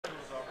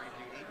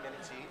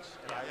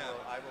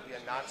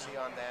Nazi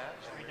on that.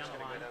 Straight We're just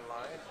down going the to go down the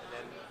line and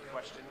then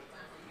question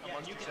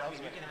amongst you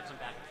yourselves. you can have some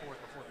back and forth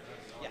before the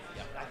game's on.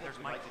 Yeah, I think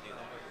we'd like to do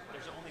that.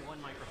 There's only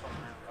one microphone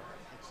now.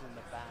 It's in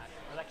the back.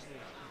 Well, actually,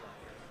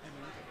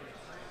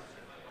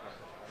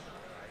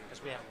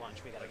 because we have lunch,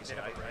 we got to Like I said,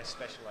 I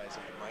specialize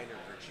in the minor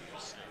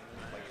virtues,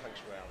 like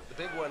punctuality. The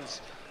big ones,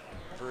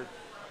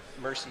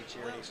 mercy,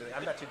 charity. So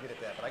I'm not too good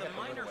at that, but I got the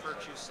the minor little ones.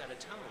 virtues set a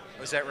tone.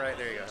 Oh, is that right?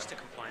 There you go. Just to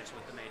compliance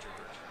with the major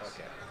virtues.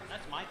 Okay.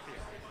 That's my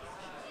theory.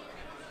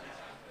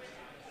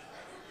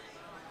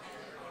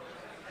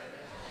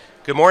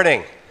 Good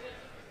morning.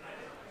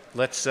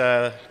 Let's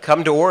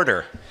come to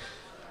order.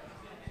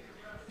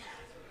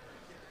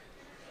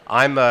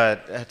 I'm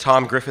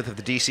Tom Griffith of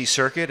the D.C.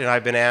 Circuit, and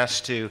I've been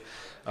asked to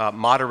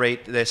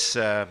moderate this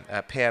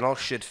panel,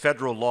 Should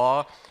Federal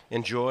Law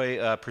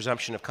Enjoy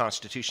Presumption of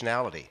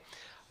Constitutionality?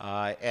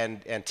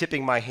 And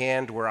tipping my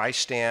hand where I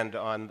stand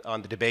on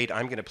the debate,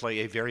 I'm going to play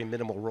a very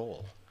minimal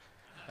role.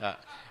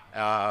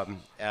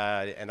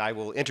 And I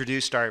will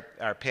introduce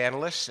our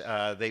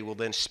panelists. They will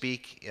then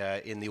speak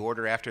in the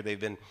order after they've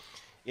been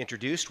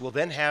introduced. We'll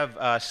then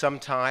have some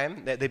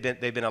time.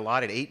 They've been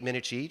allotted 8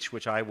 minutes each,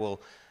 which I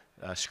will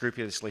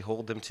scrupulously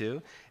hold them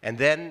to. And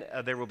then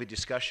there will be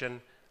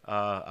discussion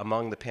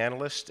among the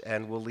panelists,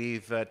 and we'll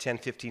leave 10,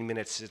 15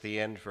 minutes at the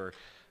end for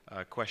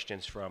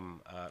questions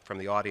from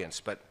the audience.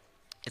 But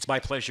it's my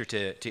pleasure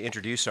to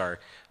introduce our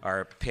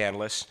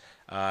panelists.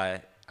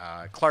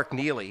 Clark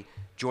Neely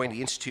joined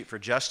the Institute for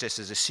Justice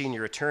as a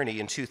senior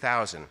attorney in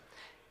 2000.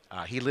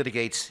 He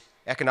litigates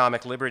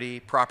economic liberty,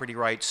 property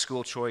rights,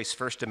 school choice,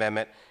 First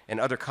Amendment, and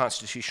other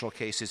constitutional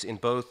cases in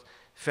both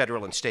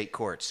federal and state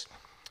courts.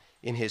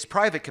 In his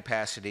private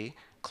capacity,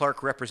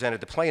 Clark represented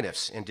the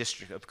plaintiffs in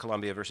District of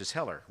Columbia versus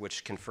Heller,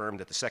 which confirmed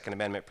that the Second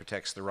Amendment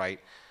protects the right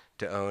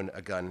to own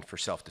a gun for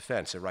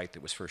self-defense, a right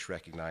that was first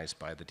recognized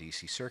by the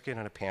D.C. Circuit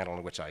on a panel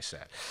in which I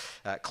sat.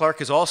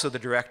 Clark is also the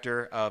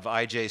director of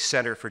IJ's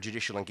Center for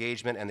Judicial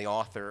Engagement and the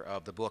author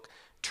of the book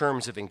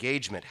Terms of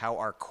Engagement, How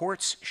Our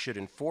Courts Should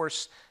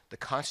Enforce the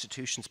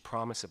Constitution's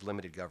Promise of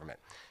Limited Government.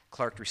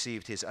 Clark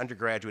received his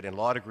undergraduate and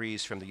law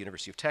degrees from the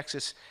University of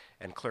Texas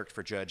and clerked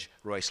for Judge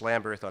Royce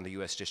Lamberth on the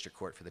U.S. District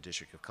Court for the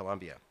District of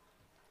Columbia.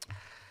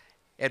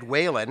 Ed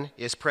Whalen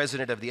is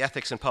president of the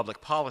Ethics and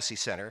Public Policy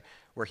Center,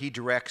 where he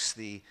directs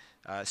the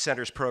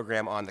center's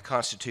program on the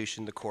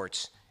Constitution, the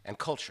courts, and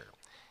culture.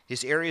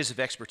 His areas of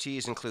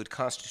expertise include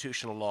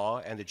constitutional law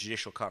and the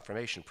judicial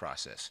confirmation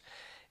process.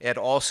 Ed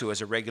also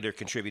is a regular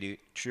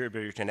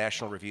contributor to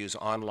National Review's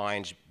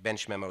online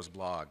Bench Memos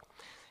blog.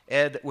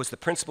 Ed was the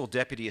principal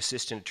deputy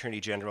assistant attorney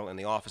general in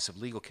the Office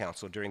of Legal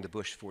Counsel during the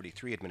Bush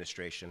 43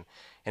 administration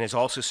and has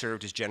also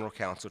served as general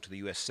counsel to the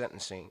U.S.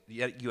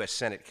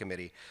 Senate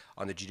Committee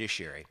on the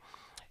Judiciary.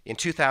 In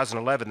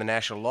 2011, the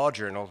National Law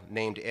Journal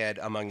named Ed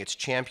among its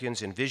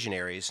champions and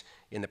visionaries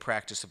in the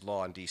practice of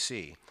law in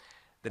D.C.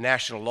 The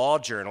National Law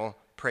Journal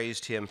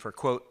praised him for,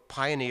 quote,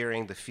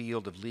 pioneering the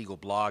field of legal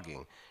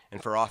blogging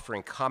and for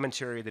offering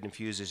commentary that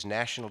infuses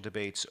national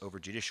debates over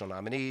judicial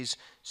nominees,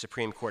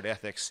 Supreme Court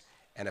ethics,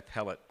 and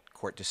appellate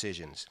court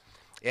decisions.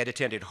 Ed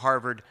attended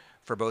Harvard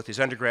for both his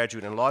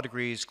undergraduate and law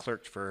degrees,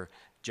 clerked for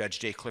Judge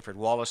J. Clifford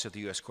Wallace of the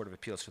U.S. Court of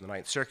Appeals for the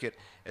Ninth Circuit,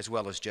 as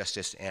well as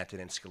Justice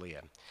Antonin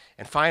Scalia.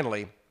 And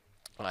finally,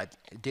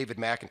 David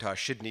McIntosh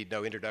should need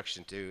no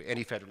introduction to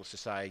any Federalist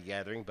Society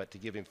gathering, but to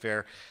give him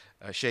fair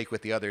shake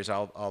with the others,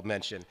 I'll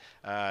mention.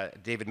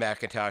 David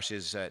McIntosh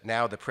is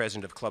now the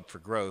president of Club for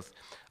Growth,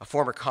 a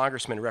former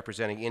congressman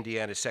representing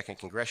Indiana's 2nd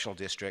Congressional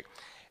District,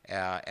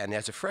 and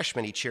as a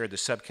freshman, he chaired the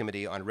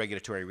subcommittee on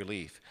regulatory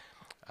relief.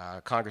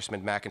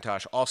 Congressman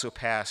McIntosh also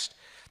passed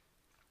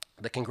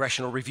the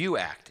Congressional Review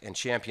Act and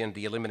championed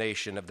the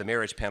elimination of the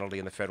marriage penalty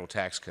in the federal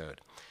tax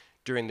code.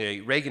 During the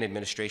Reagan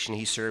administration,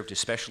 he served as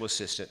special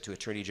assistant to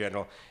Attorney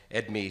General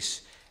Ed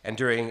Meese, and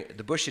during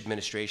the Bush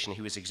administration,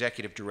 he was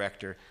executive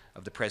director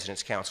of the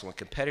President's Council on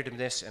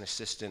Competitiveness and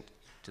assistant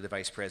to the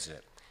vice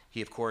president.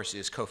 He, of course,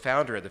 is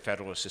co-founder of the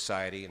Federalist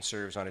Society and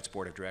serves on its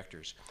board of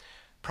directors.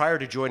 Prior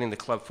to joining the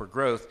Club for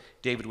Growth,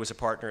 David was a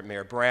partner at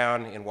Mayor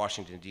Brown in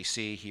Washington,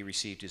 D.C. He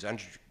received his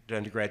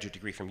undergraduate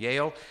degree from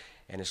Yale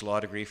and his law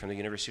degree from the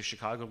University of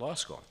Chicago Law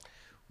School.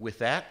 With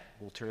that,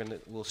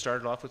 we'll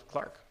start it off with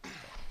Clark.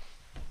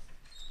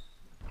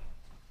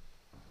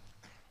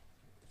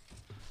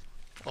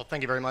 Well,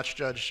 thank you very much,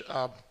 Judge.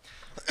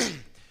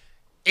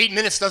 8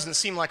 minutes doesn't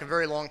seem like a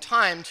very long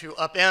time to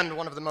upend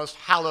one of the most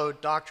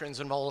hallowed doctrines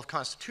in all of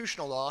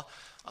constitutional law.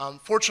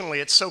 Fortunately,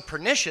 it's so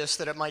pernicious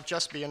that it might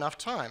just be enough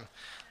time.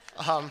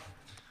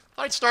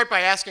 I'd start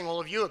by asking all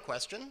of you a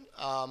question,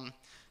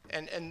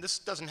 and this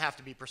doesn't have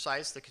to be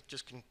precise, it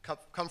just can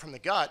come from the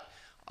gut.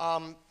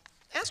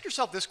 Ask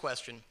yourself this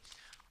question.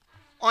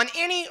 On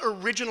any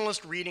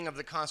originalist reading of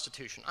the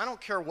Constitution, I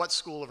don't care what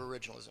school of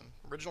originalism,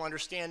 original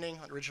understanding,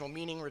 original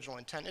meaning, original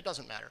intent, it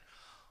doesn't matter.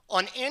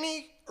 On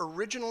any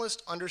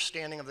originalist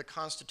understanding of the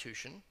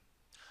Constitution,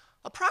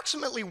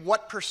 approximately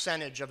what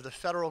percentage of the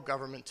federal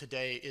government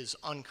today is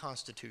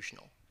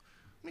unconstitutional?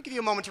 Let me give you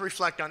a moment to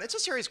reflect on it. It's a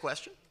serious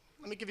question.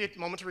 Let me give you a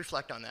moment to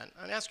reflect on that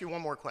and ask you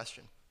one more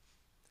question.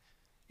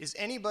 Is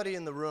anybody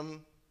in the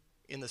room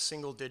in the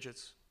single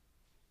digits?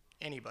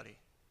 Anybody?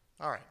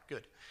 All right,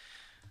 good.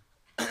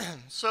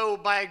 So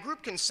by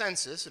group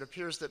consensus, it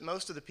appears that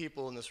most of the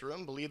people in this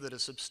room believe that a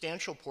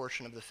substantial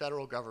portion of the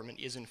federal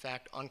government is in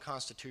fact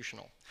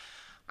unconstitutional.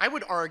 I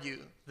would argue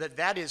that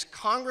that is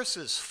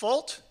Congress's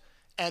fault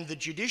and the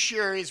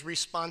judiciary's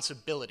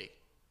responsibility.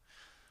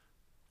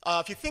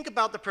 If you think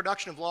about the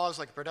production of laws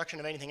like the production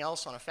of anything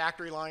else on a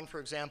factory line, for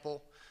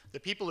example,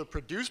 the people who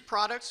produce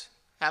products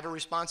have a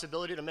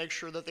responsibility to make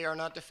sure that they are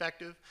not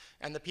defective,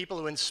 and the people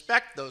who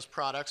inspect those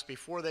products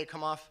before they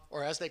come off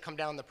or as they come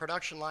down the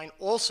production line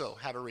also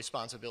have a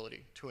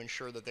responsibility to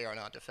ensure that they are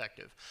not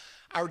defective.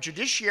 Our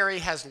judiciary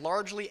has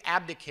largely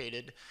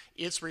abdicated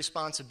its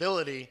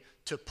responsibility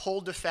to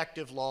pull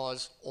defective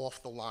laws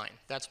off the line.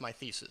 That's my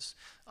thesis.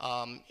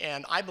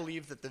 And I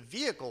believe that the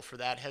vehicle for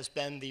that has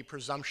been the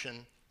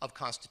presumption of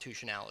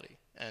constitutionality,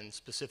 and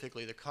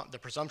specifically the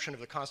presumption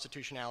of the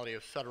constitutionality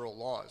of federal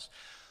laws.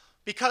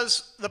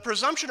 Because the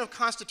presumption of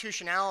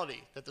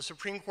constitutionality that the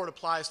Supreme Court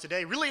applies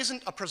today really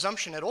isn't a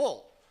presumption at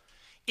all.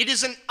 It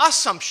is an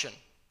assumption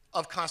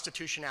of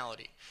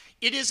constitutionality.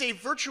 It is a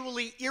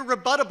virtually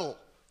irrebuttable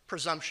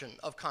presumption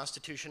of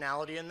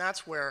constitutionality, and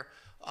that's where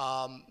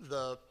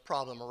the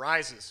problem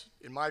arises,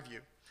 in my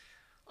view.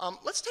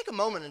 Let's take a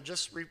moment and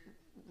just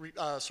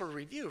sort of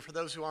review, for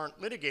those who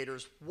aren't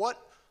litigators, what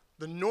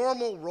the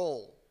normal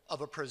role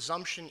of a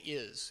presumption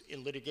is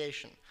in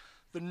litigation.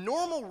 The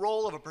normal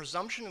role of a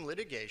presumption in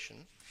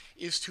litigation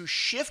is to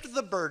shift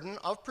the burden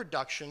of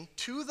production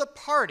to the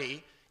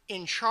party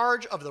in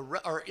charge of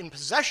or in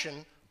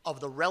possession of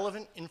the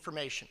relevant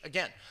information.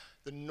 Again,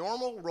 the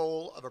normal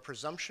role of a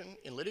presumption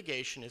in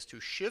litigation is to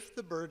shift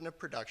the burden of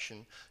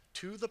production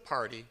to the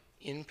party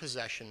in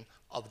possession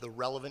of the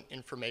relevant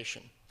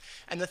information.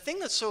 And the thing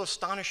that's so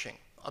astonishing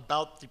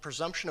about the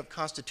presumption of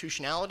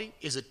constitutionality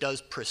is it does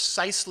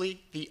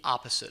precisely the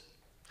opposite.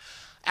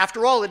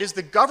 After all, it is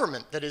the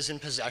government that is in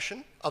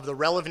possession of the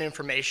relevant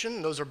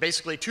information. Those are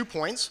basically 2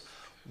 points.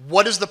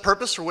 What is the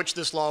purpose for which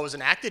this law was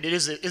enacted?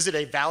 Is it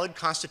a valid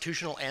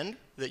constitutional end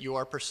that you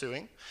are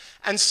pursuing?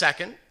 And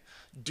second,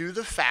 do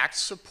the facts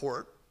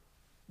support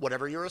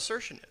whatever your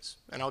assertion is?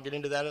 And I'll get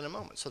into that in a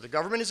moment. So the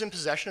government is in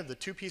possession of the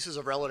 2 pieces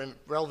of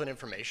relevant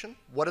information.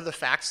 What are the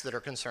facts that are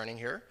concerning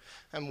here?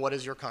 And what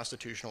is your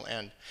constitutional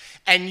end?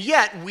 And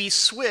yet we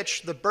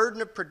switch the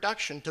burden of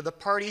production to the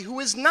party who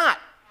is not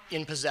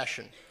in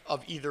possession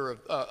of either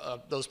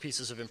of those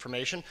pieces of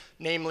information,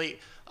 namely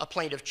a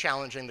plaintiff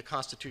challenging the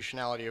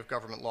constitutionality of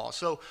government law.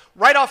 So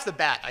right off the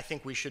bat, I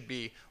think we should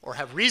be, or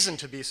have reason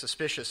to be,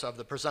 suspicious of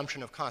the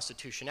presumption of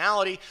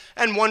constitutionality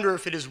and wonder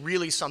if it is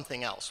really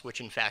something else,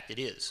 which in fact it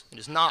is. It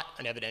is not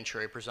an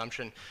evidentiary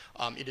presumption.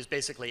 It is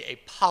basically a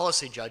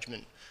policy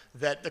judgment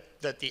that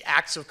the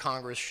acts of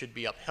Congress should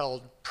be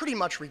upheld pretty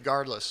much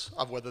regardless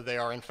of whether they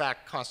are in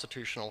fact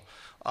constitutional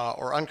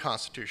or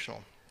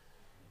unconstitutional.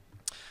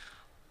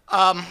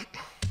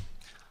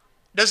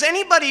 Does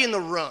anybody in the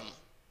room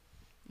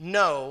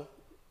know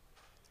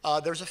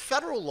there's a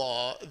federal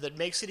law that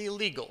makes it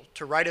illegal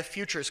to write a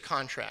futures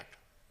contract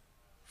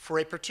for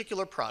a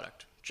particular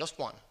product? Just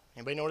one.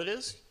 Anybody know what it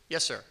is?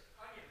 Yes, sir.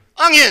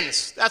 Onions.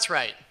 Onions, that's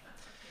right.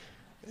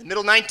 In the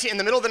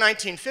middle of the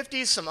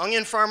 1950s, some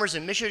onion farmers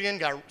in Michigan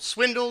got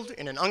swindled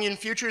in an onion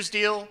futures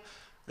deal.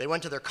 They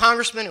went to their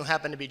congressman, who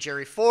happened to be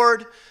Jerry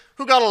Ford,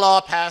 who got a law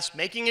passed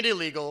making it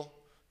illegal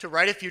to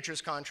write a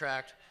futures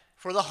contract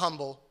for the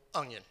humble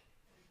onion.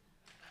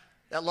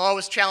 That law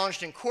was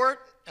challenged in court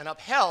and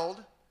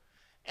upheld,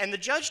 and the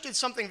judge did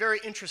something very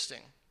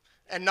interesting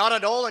and not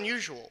at all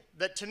unusual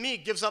that to me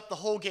gives up the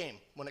whole game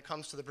when it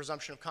comes to the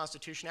presumption of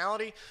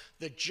constitutionality.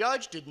 The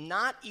judge did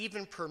not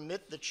even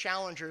permit the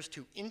challengers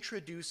to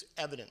introduce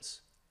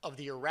evidence of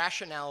the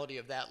irrationality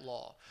of that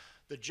law.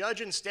 The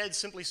judge instead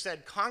simply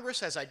said, Congress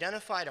has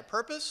identified a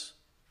purpose,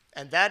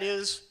 and that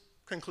is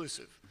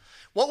conclusive.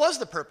 What was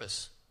the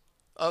purpose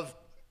of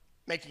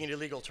making it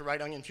illegal to write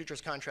onion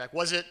futures contract?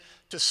 Was it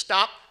to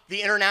stop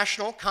the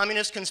international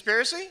communist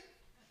conspiracy?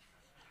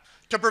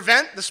 To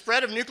prevent the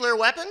spread of nuclear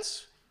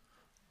weapons?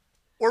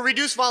 Or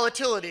reduce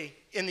volatility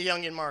in the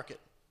onion market?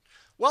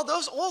 Well,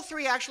 all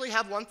 3 actually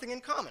have one thing in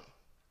common.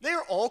 They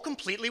are all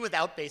completely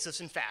without basis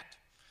in fact.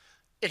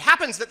 It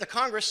happens that the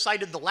Congress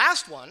cited the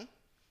last one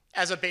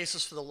as a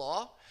basis for the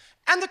law,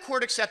 and the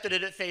court accepted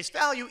it at face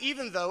value,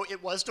 even though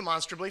it was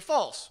demonstrably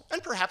false.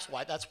 And perhaps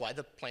that's why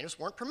the plaintiffs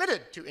weren't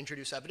permitted to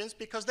introduce evidence,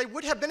 because they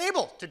would have been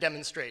able to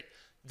demonstrate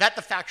that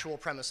the factual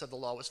premise of the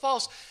law was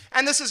false.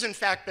 And this has in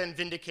fact been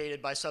vindicated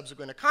by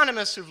subsequent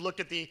economists who've looked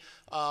at the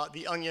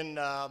onion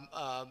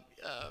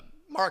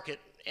market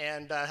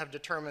and have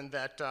determined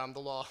that the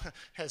law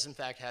has in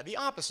fact had the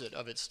opposite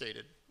of its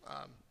stated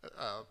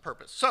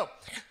purpose. So,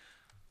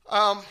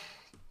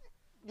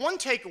 one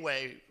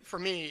takeaway for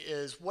me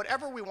is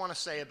whatever we want to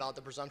say about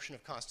the presumption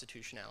of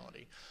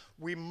constitutionality,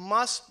 we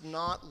must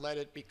not let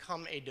it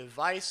become a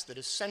device that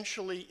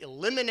essentially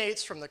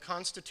eliminates from the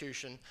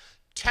Constitution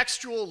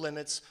textual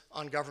limits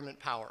on government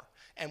power.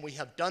 And we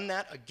have done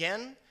that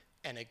again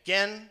and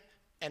again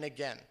and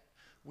again.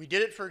 We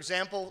did it, for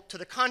example, to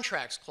the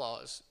Contracts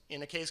Clause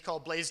in a case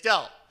called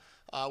Blaisdell,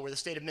 where the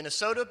state of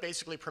Minnesota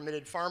basically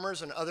permitted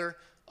farmers and other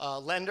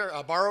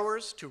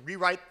borrowers to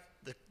rewrite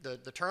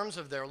the terms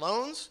of their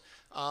loans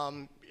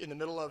in the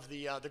middle of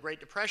the Great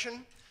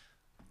Depression.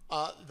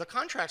 The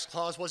Contracts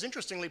Clause was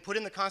interestingly put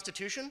in the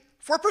Constitution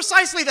for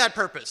precisely that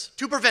purpose,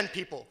 to prevent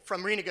people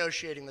from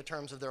renegotiating the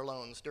terms of their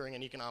loans during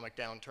an economic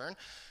downturn.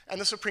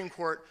 And the Supreme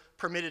Court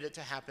permitted it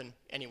to happen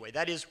anyway.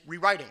 That is,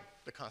 rewriting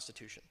the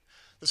Constitution.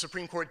 The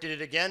Supreme Court did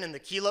it again in the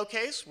Kelo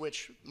case,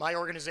 which my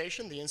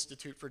organization, the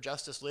Institute for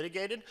Justice,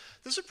 litigated.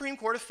 The Supreme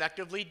Court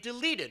effectively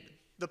deleted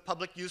the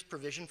public use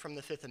provision from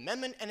the Fifth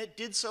Amendment, and it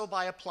did so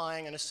by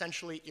applying an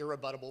essentially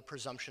irrebuttable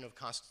presumption of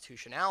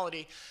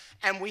constitutionality.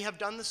 And we have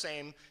done the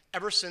same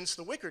ever since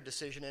the Wicker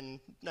decision in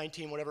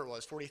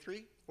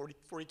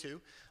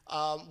 42.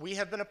 We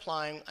have been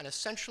applying an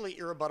essentially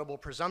irrebuttable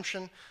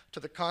presumption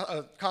to the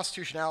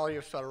constitutionality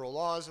of federal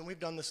laws, and we've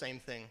done the same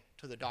thing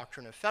to the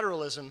doctrine of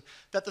federalism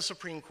that the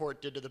Supreme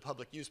Court did to the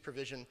public use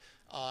provision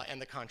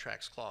and the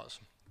Contracts Clause.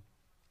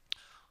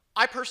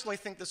 I personally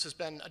think this has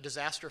been a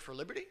disaster for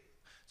liberty.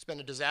 It's been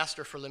a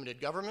disaster for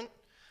limited government.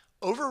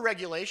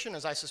 Overregulation,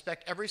 as I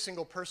suspect every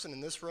single person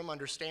in this room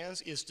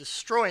understands, is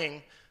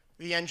destroying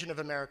the engine of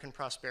American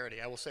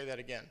prosperity. I will say that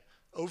again.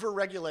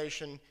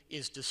 Overregulation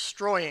is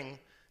destroying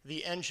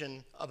the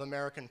engine of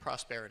American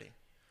prosperity.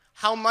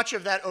 How much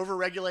of that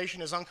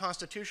overregulation is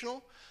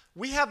unconstitutional?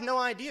 We have no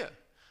idea,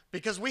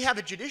 because we have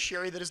a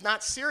judiciary that is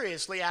not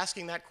seriously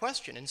asking that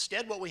question.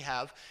 Instead, what we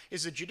have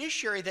is a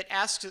judiciary that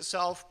asks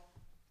itself,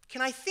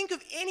 can I think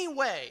of any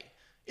way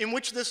in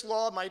which this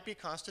law might be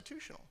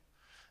constitutional?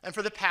 And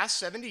for the past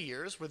 70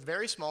 years, with a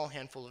very small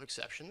handful of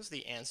exceptions,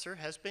 the answer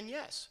has been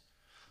yes.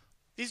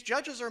 These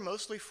judges are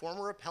mostly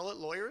former appellate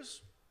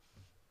lawyers.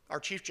 Our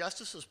Chief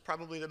Justice is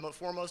probably the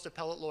foremost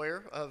appellate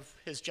lawyer of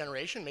his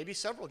generation, maybe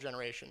several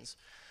generations.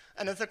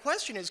 And if the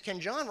question is, can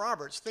John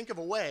Roberts think of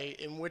a way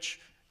in which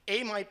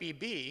A might be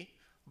B,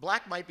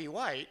 black might be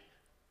white,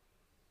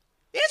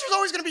 the answer is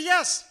always going to be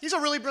yes. He's a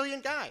really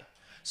brilliant guy.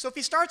 So if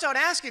he starts out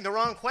asking the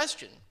wrong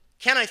question,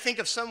 can I think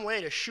of some way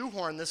to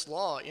shoehorn this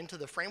law into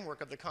the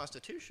framework of the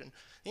Constitution?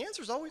 The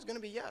answer is always going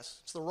to be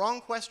yes. It's the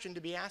wrong question to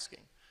be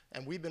asking,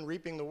 and we've been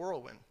reaping the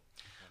whirlwind.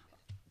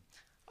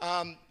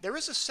 There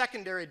is a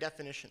secondary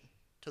definition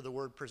to the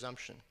word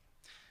presumption.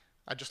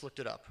 I just looked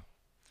it up.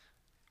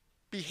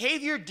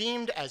 Behavior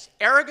deemed as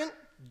arrogant,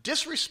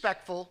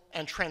 disrespectful,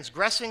 and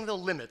transgressing the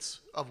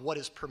limits of what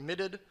is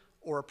permitted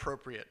or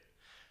appropriate.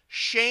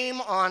 Shame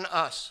on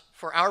us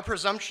for our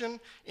presumption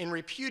in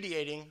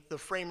repudiating the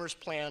framers'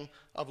 plan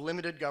of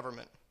limited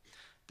government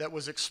that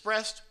was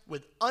expressed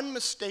with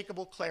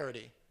unmistakable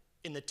clarity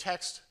in the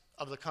text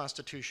of the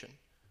Constitution.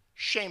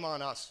 Shame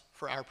on us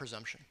for our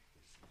presumption.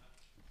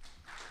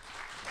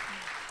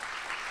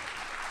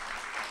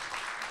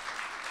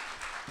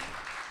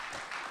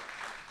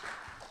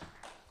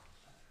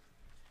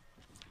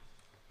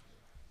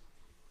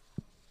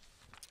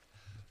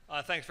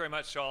 Thanks very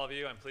much to all of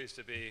you. I'm pleased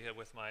to be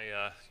with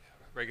my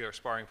regular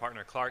sparring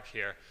partner, Clark,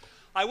 here.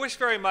 I wish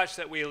very much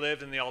that we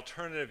lived in the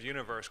alternative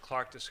universe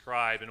Clark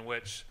described, in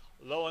which,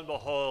 lo and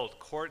behold,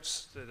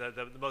 courts,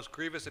 the most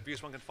grievous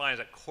abuse one can find is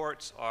that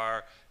courts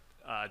are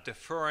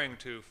deferring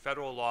to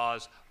federal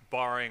laws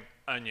barring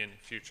onion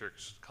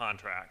futures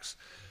contracts.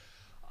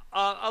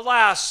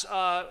 Alas,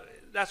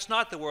 that's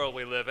not the world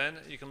we live in.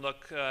 You can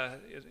look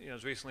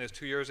as recently as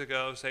 2 years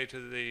ago, say,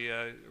 to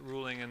the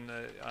ruling in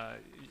the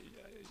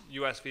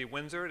U.S. v.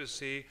 Windsor to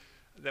see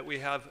that we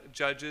have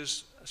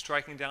judges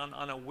striking down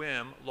on a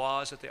whim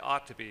laws that they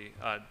ought to be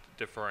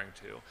deferring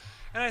to.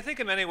 And I think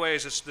in many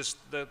ways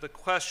the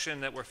question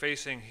that we're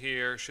facing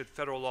here, should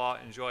federal law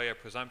enjoy a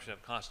presumption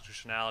of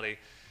constitutionality,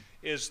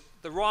 is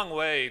the wrong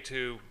way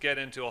to get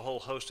into a whole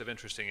host of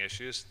interesting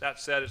issues. That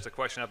said, it's a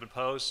question I've been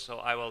posed, so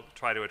I will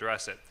try to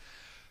address it.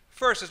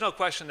 First, there's no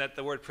question that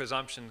the word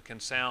presumption can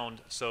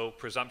sound so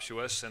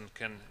presumptuous and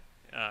can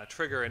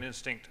trigger an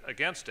instinct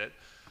against it.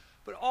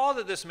 But all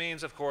that this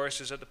means, of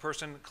course, is that the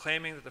person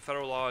claiming that the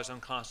federal law is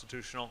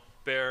unconstitutional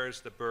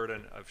bears the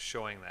burden of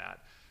showing that.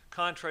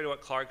 Contrary to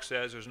what Clark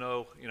says, there's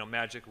no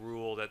magic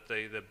rule that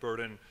the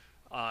burden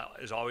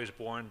is always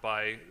borne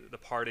by the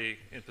party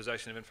in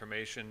possession of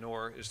information,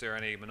 nor is there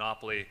any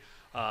monopoly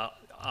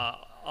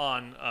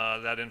on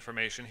that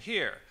information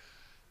here.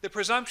 The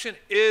presumption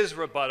is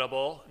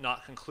rebuttable,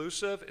 not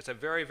conclusive. It's a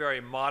very,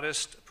 very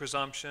modest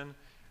presumption.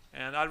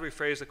 And I'd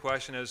rephrase the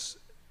question as,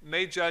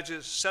 may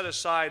judges set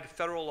aside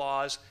federal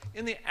laws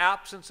in the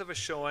absence of a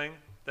showing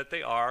that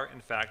they are,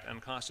 in fact,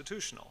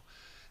 unconstitutional?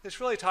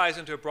 This really ties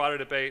into a broader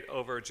debate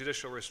over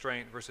judicial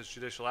restraint versus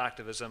judicial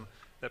activism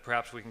that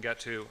perhaps we can get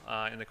to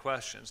in the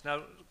questions.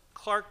 Now,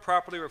 Clark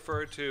properly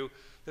referred to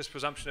this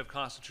presumption of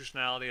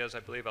constitutionality as, I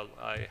believe,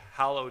 a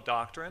hallowed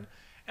doctrine.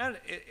 And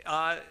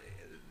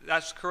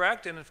that's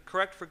correct, and it's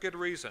correct for good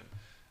reason.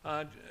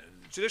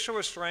 Judicial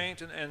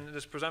restraint and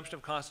this presumption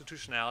of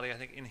constitutionality, I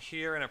think,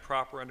 inhere in a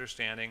proper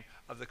understanding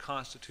of the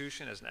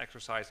Constitution as an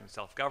exercise in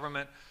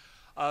self-government,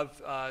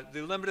 of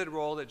the limited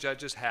role that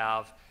judges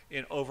have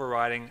in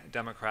overriding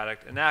democratic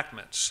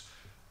enactments.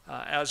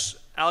 As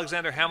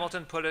Alexander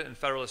Hamilton put it in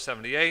Federalist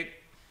 78,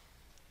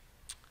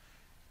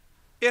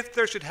 if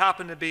there should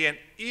happen to be an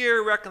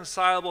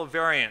irreconcilable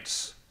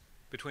variance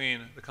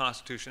between the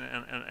Constitution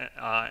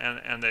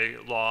and a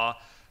law,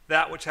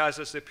 that which has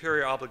a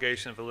superior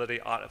obligation of validity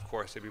ought, of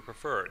course, to be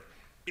preferred.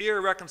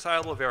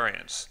 Irreconcilable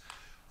variance.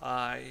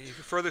 He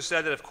further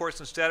said that if courts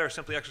instead are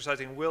simply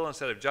exercising will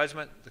instead of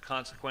judgment, the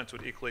consequence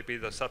would equally be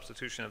the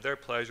substitution of their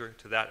pleasure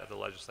to that of the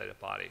legislative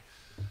body.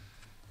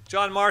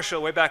 John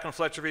Marshall, way back in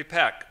Fletcher v.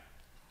 Peck,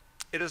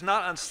 it is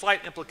not on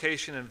slight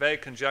implication and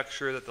vague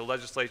conjecture that the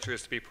legislature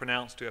is to be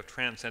pronounced to have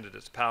transcended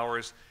its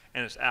powers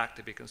and its act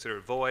to be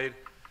considered void.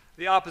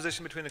 The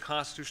opposition between the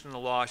Constitution and the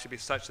law should be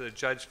such that a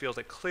judge feels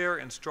a clear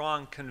and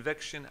strong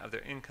conviction of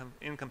their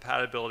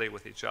incompatibility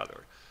with each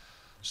other.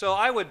 So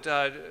I would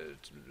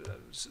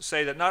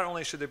say that not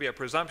only should there be a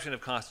presumption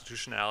of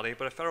constitutionality,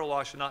 but a federal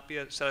law should not be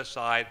set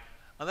aside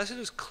unless it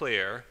is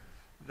clear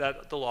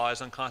that the law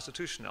is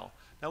unconstitutional.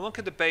 Now, one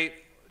could debate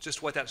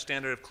just what that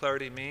standard of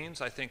clarity means.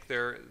 I think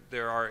there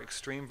are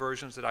extreme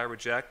versions that I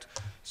reject,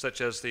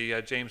 such as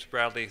the James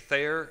Bradley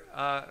Thayer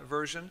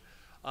version,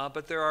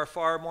 but there are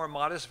far more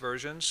modest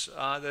versions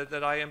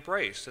that I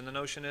embrace. And the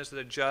notion is that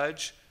a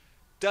judge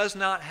does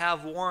not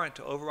have warrant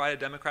to override a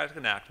democratic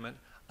enactment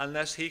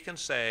unless he can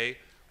say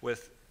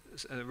with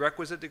a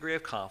requisite degree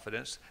of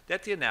confidence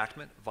that the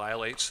enactment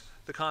violates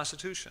the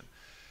Constitution.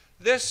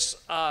 This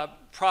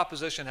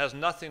proposition has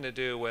nothing to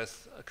do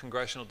with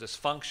congressional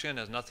dysfunction,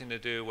 has nothing to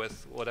do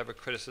with whatever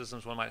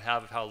criticisms one might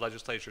have of how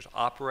legislatures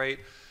operate.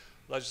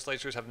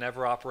 Legislatures have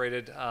never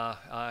operated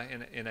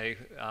in a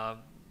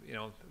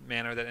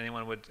manner that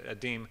anyone would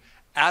deem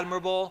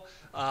admirable.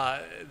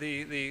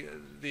 The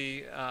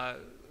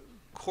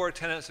core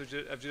tenets of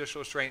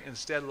judicial restraint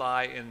instead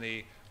lie in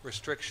the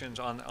restrictions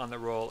on the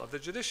role of the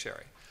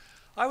judiciary.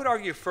 I would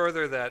argue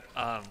further that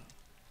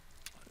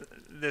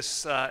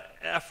this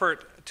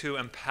effort to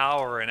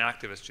empower an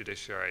activist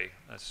judiciary,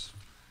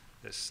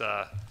 this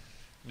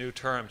new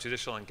term,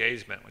 judicial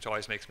engagement, which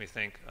always makes me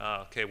think,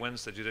 okay,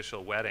 when's the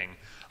judicial wedding,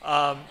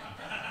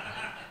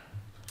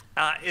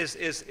 is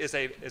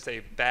a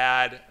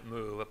bad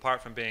move.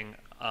 Apart from being,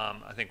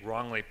 I think,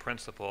 wrongly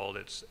principled,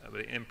 it's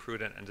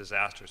imprudent and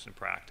disastrous in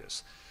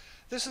practice.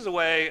 This is a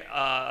way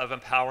of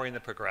empowering the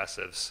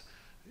progressives.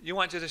 You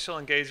want judicial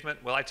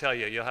engagement? Well, I tell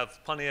you, you'll have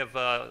plenty of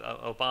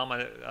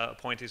Obama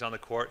appointees on the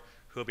court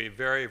who will be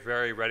very,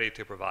 very ready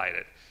to provide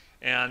it.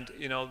 And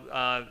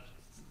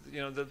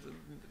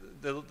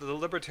the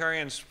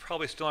libertarians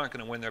probably still aren't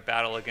going to win their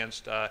battle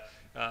against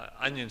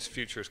onions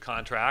futures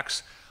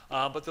contracts,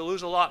 but they'll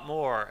lose a lot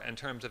more in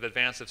terms of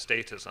advance of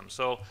statism.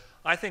 So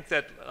I think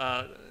that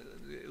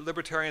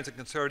libertarians and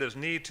conservatives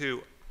need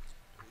to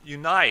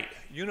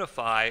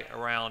unify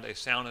around a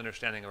sound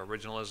understanding of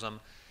originalism.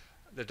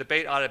 The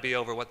debate ought to be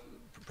over what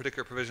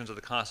particular provisions of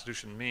the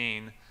Constitution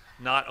mean,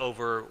 not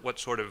over what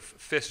sort of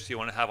fists you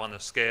want to have on the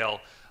scale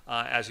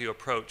as you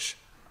approach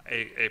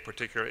a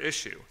particular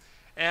issue.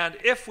 And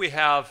if we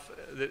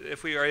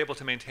are able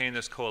to maintain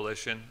this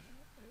coalition,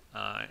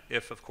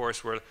 if of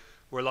course we're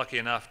lucky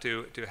enough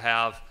to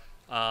have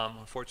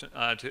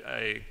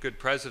a good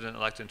president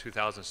elected in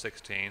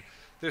 2016,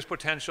 there's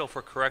potential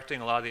for correcting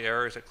a lot of the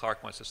errors that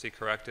Clark wants to see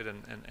corrected,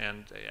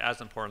 and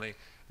as importantly,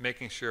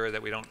 making sure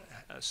that we don't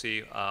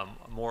see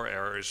more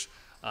errors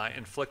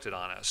inflicted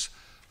on us.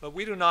 But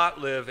we do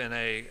not live in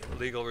a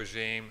legal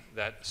regime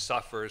that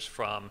suffers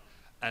from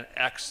an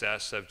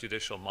excess of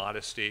judicial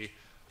modesty,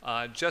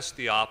 just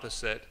the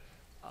opposite.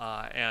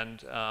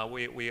 And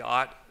we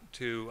ought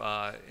to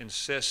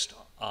insist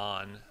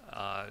on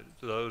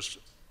those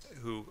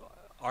who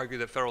argue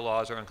that federal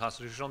laws are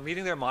unconstitutional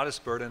meeting their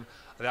modest burden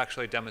of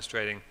actually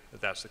demonstrating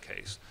that that's the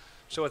case.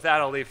 So with that,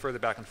 I'll leave further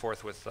back and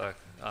forth with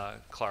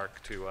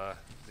Clark to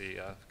the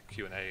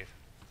Q&A.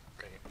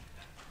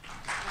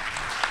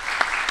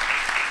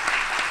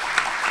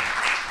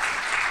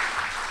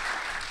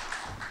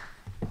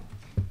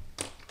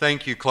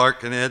 Thank you,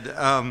 Clark and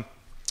Ed.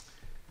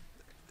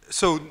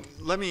 So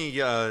let me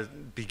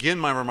begin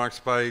my remarks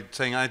by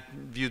saying I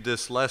viewed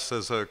this less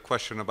as a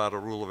question about a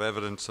rule of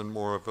evidence and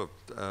more of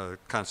a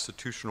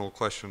constitutional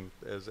question,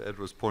 as Ed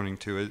was pointing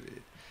to.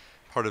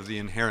 Part of the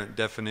inherent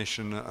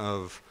definition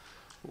of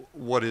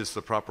what is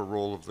the proper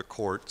role of the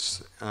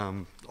courts.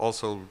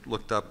 Also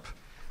looked up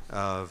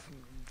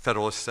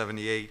Federalist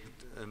 78,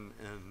 and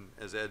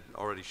as Ed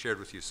already shared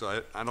with you,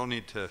 so I don't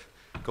need to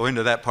go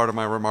into that part of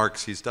my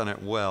remarks. He's done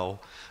it well.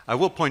 I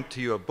will point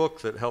to you a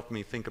book that helped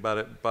me think about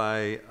it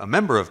by a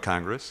member of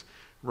Congress,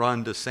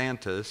 Ron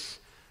DeSantis,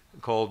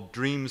 called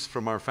Dreams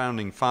from Our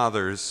Founding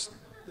Fathers.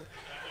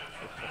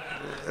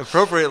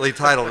 Appropriately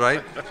titled,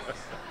 right?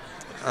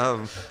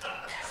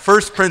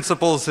 First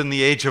Principles in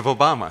the Age of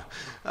Obama.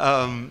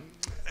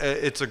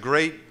 It's a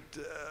great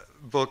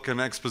book, an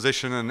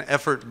exposition, an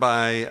effort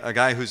by a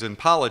guy who's in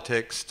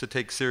politics to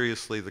take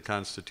seriously the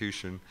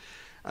Constitution.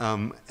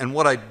 And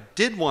what I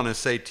did want to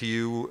say to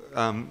you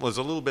was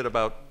a little bit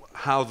about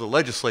how the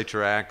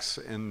legislature acts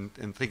and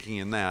thinking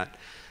in that.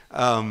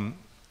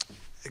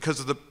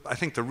 Because I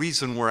think the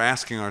reason we're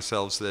asking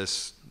ourselves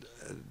this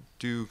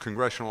do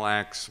congressional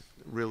acts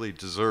really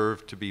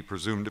deserve to be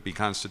presumed to be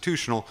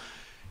constitutional,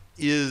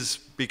 is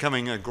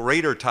becoming a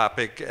greater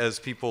topic as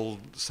people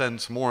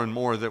sense more and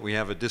more that we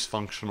have a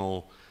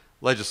dysfunctional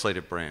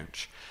legislative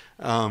branch.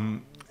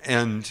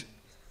 And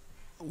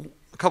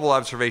a couple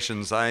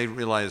observations I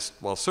realized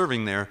while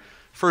serving there.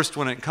 First,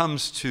 when it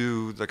comes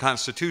to the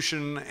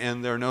Constitution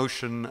and their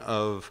notion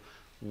of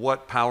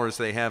what powers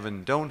they have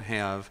and don't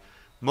have,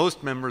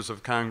 most members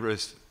of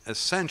Congress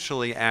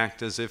essentially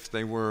act as if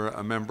they were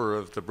a member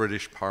of the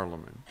British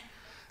Parliament,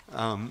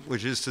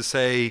 which is to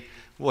say,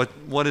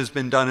 what has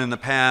been done in the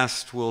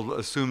past, we'll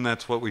assume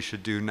that's what we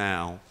should do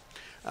now,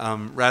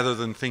 rather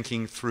than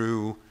thinking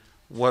through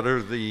what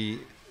are the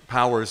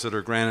powers that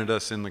are granted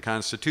us in the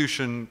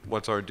Constitution,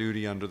 what's our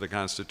duty under the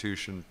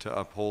Constitution to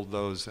uphold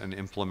those and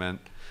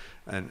implement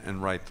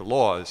and write the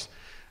laws.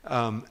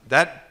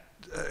 That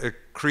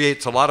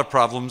creates a lot of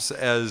problems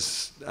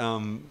as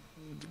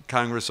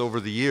Congress over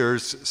the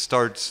years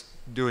starts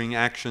doing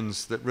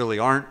actions that really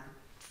aren't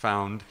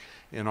found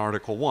in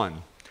Article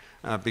 1,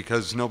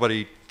 because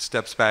nobody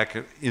steps back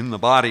in the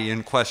body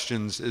and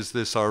questions, is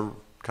this our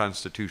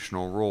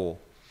constitutional role?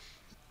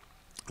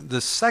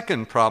 The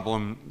second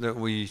problem that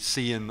we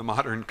see in the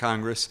modern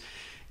Congress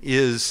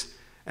is,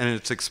 and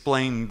it's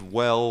explained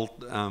well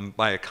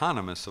by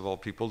economists of all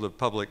people, the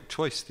public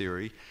choice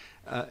theory.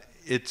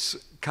 It's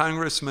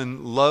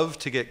congressmen love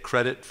to get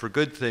credit for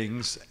good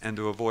things and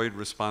to avoid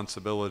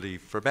responsibility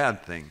for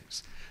bad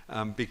things,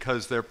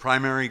 because their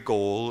primary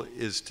goal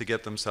is to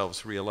get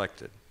themselves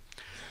reelected.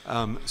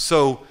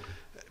 So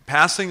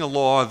passing a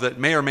law that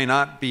may or may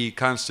not be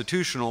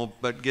constitutional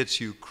but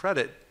gets you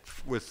credit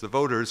with the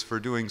voters for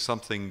doing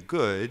something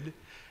good,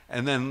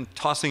 and then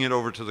tossing it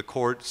over to the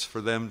courts for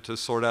them to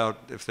sort out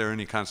if there are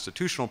any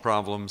constitutional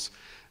problems,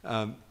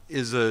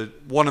 is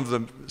one of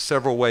the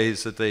several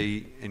ways that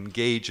they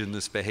engage in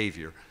this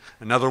behavior.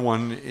 Another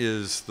one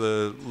is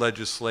the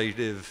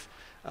legislative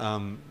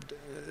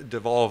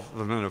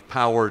devolvement of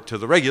power to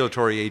the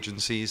regulatory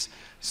agencies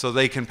so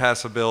they can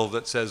pass a bill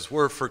that says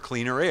we're for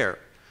cleaner air.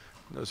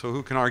 So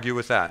who can argue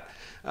with that?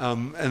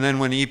 And then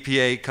when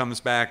EPA comes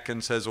back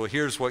and says, well,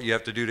 here's what you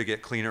have to do to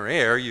get cleaner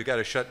air, you got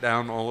to shut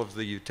down all of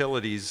the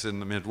utilities in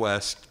the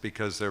Midwest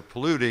because they're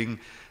polluting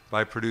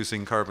by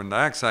producing carbon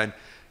dioxide,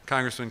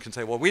 congressmen can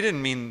say, well, we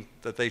didn't mean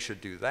that they should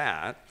do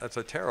that. That's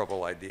a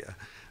terrible idea.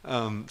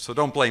 So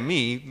don't blame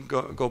me,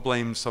 go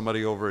blame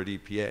somebody over at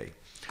EPA.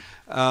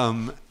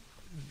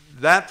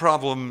 That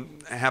problem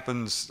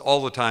happens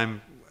all the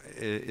time,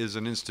 is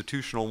an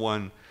institutional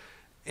one,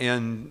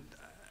 and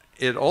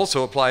it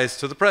also applies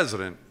to the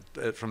president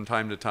from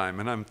time to time.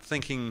 And I'm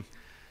thinking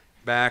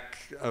back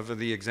of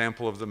the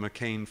example of the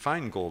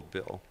McCain-Feingold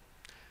bill.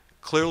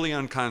 Clearly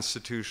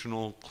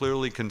unconstitutional,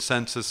 clearly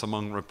consensus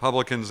among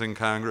Republicans in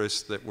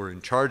Congress that were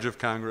in charge of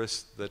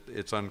Congress that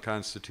it's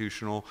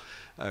unconstitutional.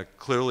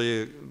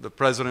 Clearly the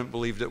president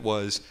believed it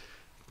was,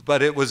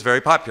 but it was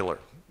very popular.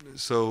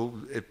 So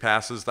it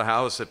passes the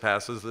House, it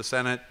passes the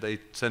Senate, they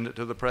send it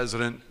to the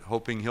president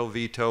hoping he'll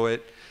veto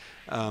it.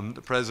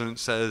 The president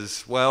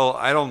says, well,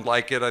 I don't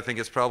like it, I think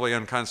it's probably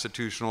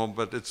unconstitutional,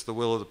 but it's the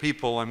will of the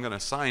people, I'm going to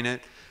sign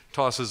it,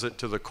 tosses it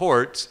to the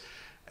courts,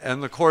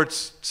 and the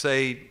courts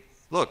say,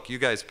 look, you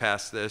guys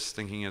passed this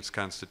thinking it's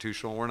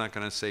constitutional, we're not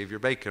going to save your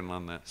bacon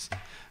on this.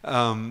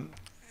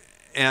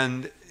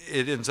 And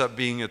it ends up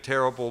being a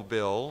terrible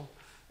bill,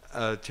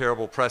 a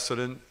terrible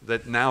precedent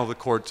that now the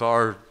courts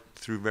are,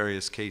 through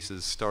various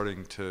cases,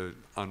 starting to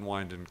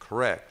unwind and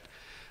correct.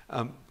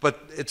 But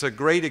it's a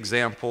great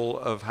example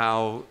of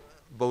how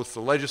both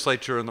the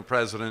legislature and the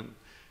president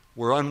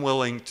were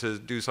unwilling to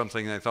do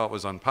something they thought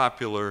was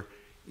unpopular,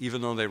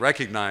 even though they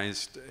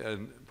recognized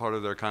and part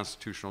of their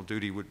constitutional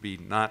duty would be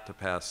not to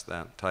pass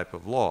that type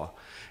of law.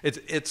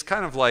 It's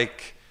kind of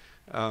like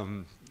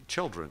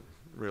children,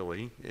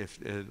 really, if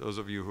those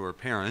of you who are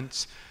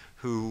parents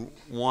who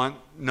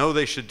know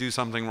they should do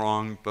something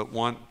wrong but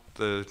want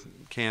the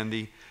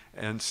candy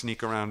and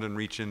sneak around and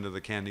reach into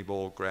the candy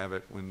bowl, grab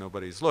it when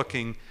nobody's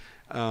looking,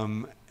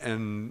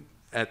 and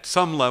at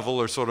some level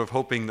are sort of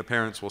hoping the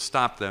parents will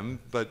stop them,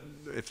 but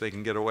if they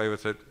can get away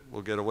with it,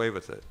 we'll get away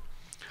with it.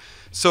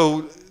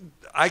 So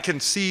I can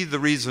see the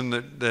reason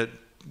that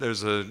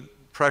there's a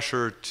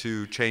pressure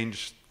to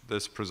change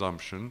this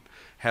presumption,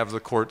 have the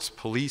courts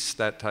police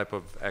that type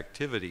of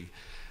activity.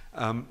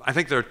 I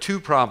think there are two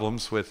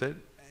problems with it,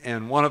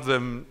 and one of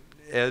them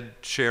Ed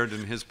shared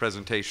in his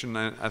presentation.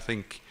 I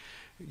think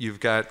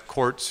you've got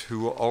courts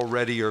who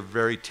already are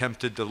very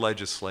tempted to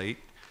legislate.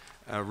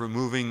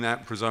 Removing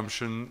that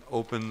presumption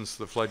opens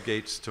the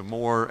floodgates to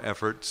more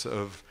efforts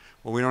of,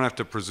 well, we don't have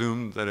to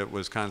presume that it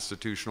was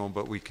constitutional,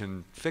 but we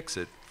can fix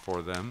it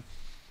for them,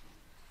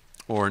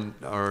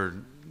 or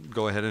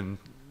go ahead and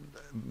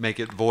make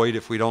it void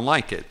if we don't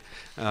like it.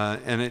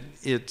 And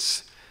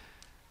it's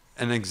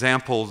an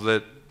example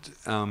that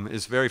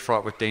is very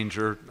fraught with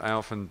danger. I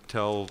often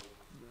tell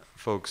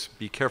folks,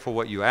 be careful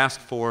what you ask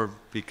for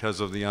because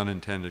of the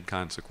unintended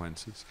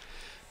consequences.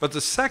 But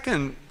the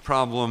second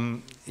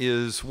problem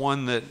is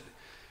one that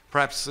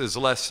perhaps is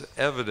less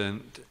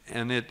evident,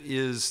 and it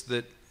is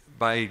that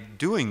by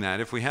doing that,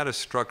 if we had a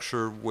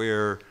structure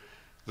where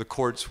the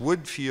courts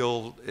would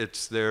feel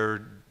it's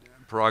their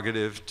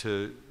prerogative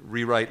to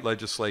rewrite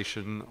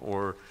legislation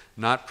or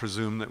not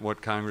presume that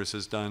what Congress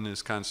has done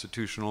is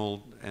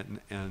constitutional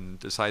and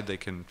decide they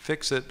can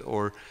fix it,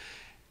 or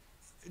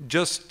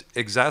just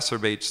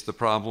exacerbates the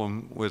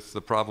problem with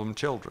the problem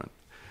children.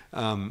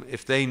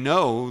 If they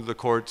know the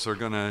courts are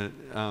going to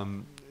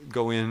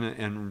go in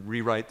and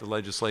rewrite the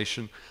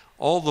legislation,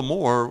 all the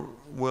more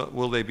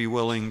will they be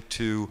willing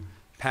to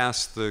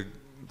pass the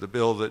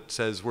bill that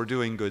says we're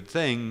doing good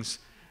things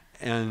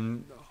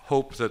and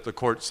hope that the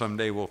court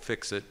someday will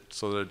fix it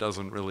so that it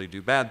doesn't really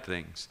do bad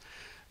things.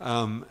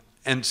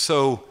 And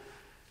so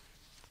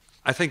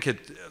I think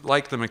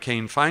like the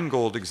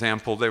McCain-Feingold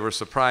example, they were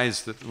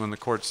surprised that when the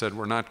court said,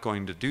 we're not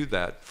going to do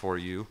that for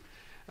you.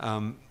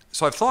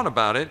 So I've thought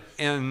about it,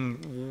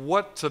 and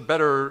what's a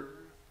better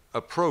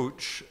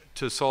approach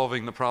to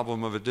solving the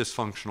problem of a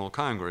dysfunctional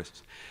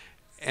Congress?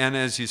 And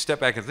as you step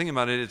back and think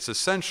about it, it's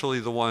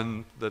essentially the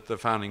one that the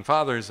Founding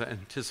Fathers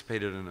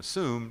anticipated and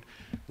assumed,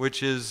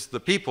 which is the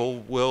people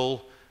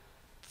will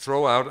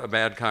throw out a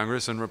bad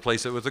Congress and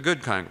replace it with a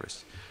good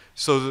Congress.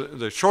 So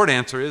the short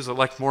answer is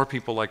elect more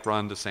people like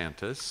Ron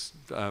DeSantis,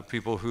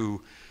 people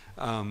who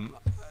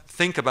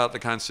think about the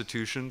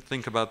Constitution,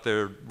 think about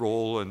their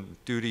role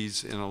and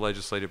duties in a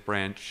legislative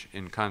branch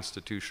in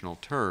constitutional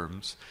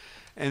terms.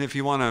 And if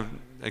you want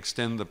to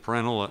extend the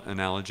parental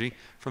analogy,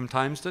 from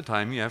time to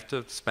time you have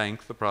to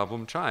spank the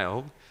problem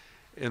child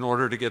in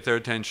order to get their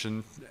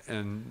attention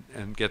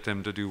and get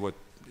them to do what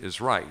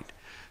is right.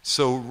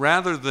 So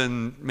rather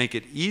than make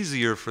it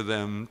easier for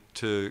them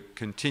to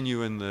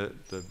continue in the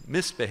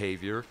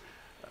misbehavior,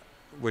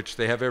 which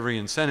they have every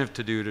incentive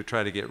to do to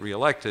try to get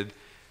reelected,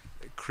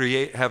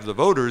 have the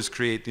voters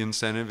create the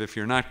incentive. If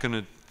you're not going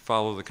to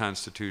follow the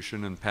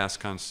Constitution and pass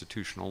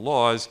constitutional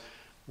laws,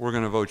 we're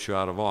going to vote you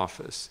out of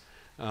office.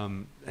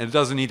 And it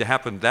doesn't need to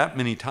happen that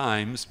many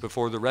times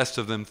before the rest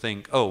of them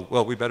think, oh,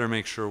 well, we better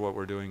make sure what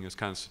we're doing is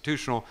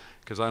constitutional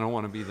because I don't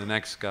want to be the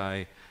next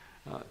guy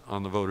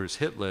on the voters'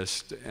 hit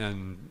list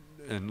and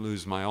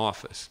lose my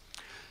office.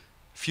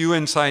 Few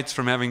insights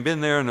from having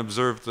been there and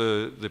observed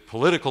the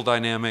political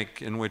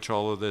dynamic in which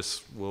all of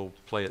this will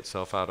play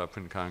itself out up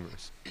in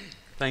Congress.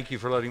 Thank you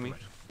for letting me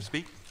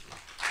speak.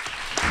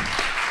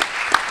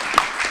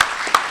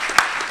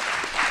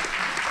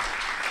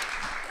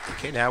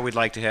 Okay, now we'd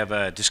like to have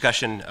a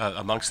discussion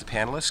amongst the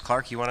panelists.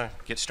 Clark, you want to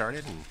get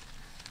started and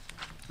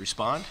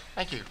respond?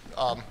 Thank you.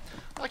 I'd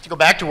like to go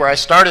back to where I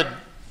started,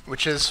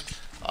 which is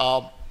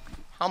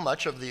how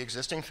much of the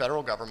existing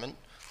federal government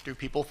do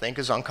people think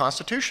is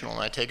unconstitutional?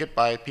 And I take it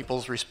by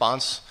people's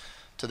response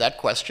to that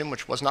question,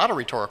 which was not a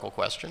rhetorical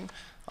question,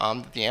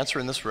 the answer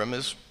in this room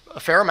is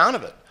a fair amount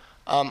of it.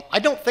 I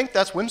don't think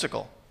that's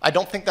whimsical. I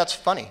don't think that's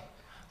funny.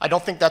 I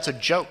don't think that's a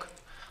joke.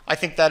 I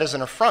think that is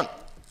an affront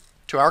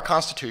to our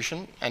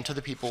Constitution and to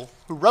the people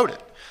who wrote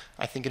it.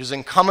 I think it is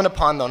incumbent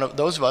upon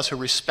those of us who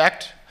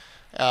respect,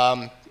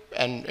 and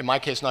in my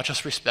case, not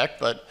just respect,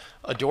 but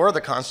adore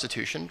the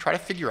Constitution, try to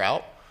figure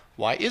out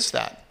why is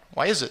that?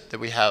 Why is it that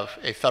we have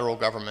a federal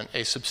government,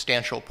 a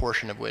substantial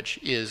portion of which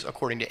is,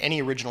 according to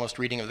any originalist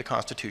reading of the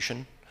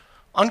Constitution,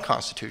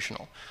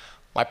 unconstitutional?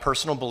 My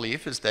personal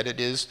belief is that it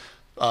is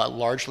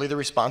largely the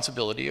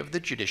responsibility of the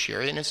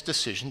judiciary in its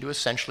decision to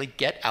essentially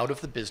get out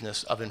of the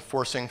business of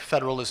enforcing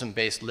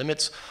federalism-based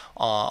limits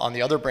on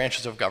the other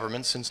branches of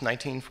government since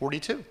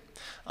 1942.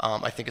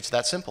 I think it's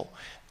that simple.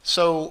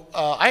 So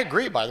I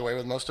agree, by the way,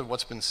 with most of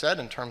what's been said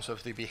in terms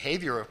of the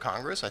behavior of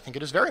Congress. I think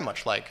it is very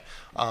much like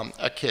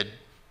a kid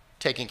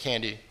taking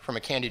candy from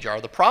a candy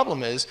jar. The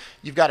problem is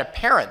you've got a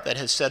parent that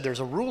has said there's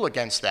a rule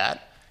against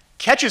that,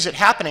 catches it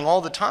happening all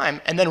the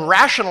time, and then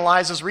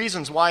rationalizes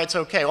reasons why it's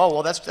okay. Oh,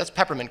 well, that's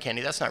peppermint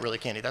candy. That's not really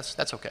candy.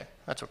 That's okay.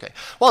 That's okay.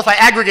 Well, if I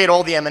aggregate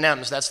all the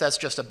M&Ms, that's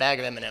just a bag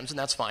of M&Ms, and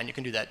that's fine. You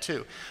can do that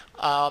too.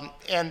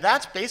 And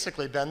that's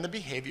basically been the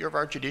behavior of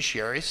our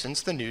judiciary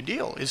since the New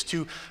Deal, is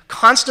to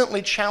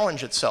constantly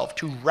challenge itself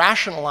to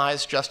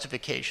rationalize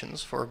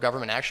justifications for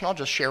government action. I'll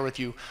just share with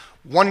you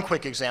one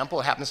quick example.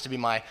 It happens to be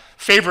my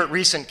favorite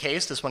recent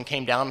case. This one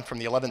came down from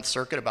the 11th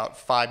Circuit about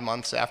 5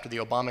 months after the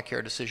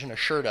Obamacare decision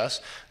assured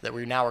us that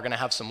we now are going to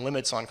have some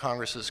limits on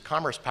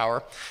Congress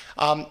power.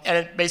 And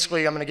it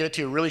basically, I'm going to get it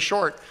to you really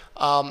short.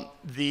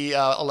 The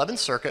 11th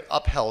Circuit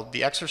upheld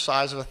the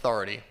exercise of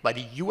authority by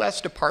the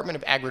U.S. Department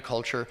of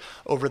Agriculture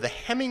over the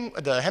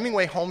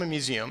Hemingway Home and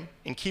Museum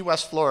in Key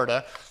West,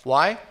 Florida.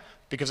 Why?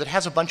 Because it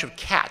has a bunch of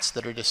cats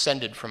that are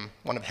descended from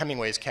one of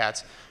Hemingway's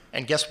cats.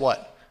 And guess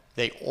what?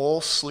 They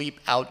all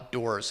sleep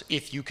outdoors,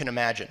 if you can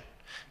imagine.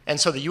 And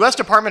so the U.S.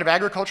 Department of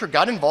Agriculture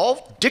got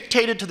involved,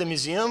 dictated to the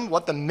museum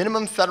what the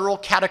minimum federal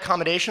cat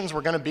accommodations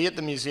were going to be at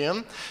the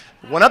museum,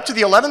 went up to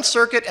the 11th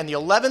Circuit, and the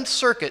 11th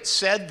Circuit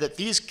said that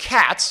these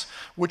cats,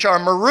 which are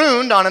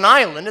marooned on an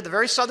island at the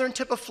very southern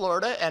tip of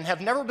Florida and have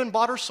never been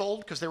bought or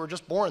sold because they were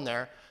just born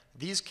there,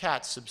 these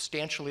cats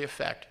substantially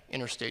affect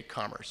interstate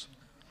commerce.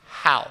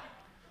 How?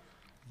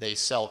 They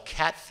sell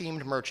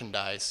cat-themed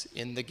merchandise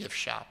in the gift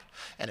shop.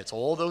 And it's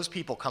all those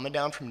people coming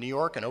down from New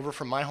York and over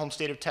from my home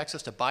state of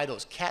Texas to buy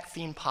those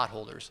cat-themed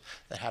potholders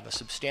that have a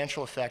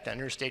substantial effect on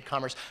interstate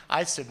commerce.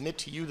 I submit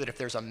to you that if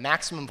there's a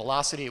maximum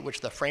velocity at which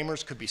the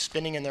framers could be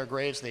spinning in their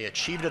graves, they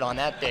achieved it on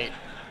that date.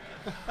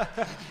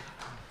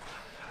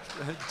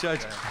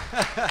 Judge,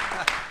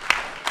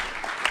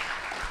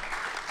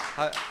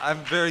 I'm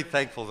very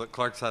thankful that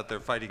Clark's out there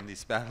fighting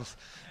these battles.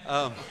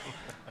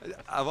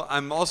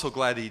 I'm also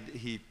glad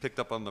he picked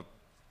up on the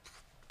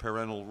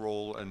parental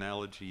role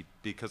analogy,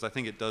 because I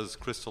think it does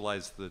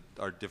crystallize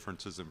our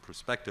differences in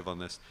perspective on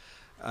this.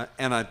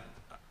 And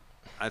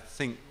I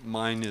think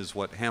mine is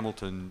what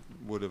Hamilton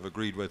would have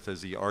agreed with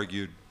as he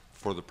argued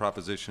for the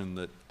proposition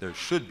that there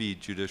should be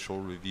judicial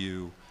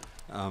review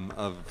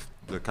of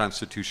the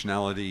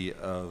constitutionality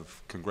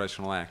of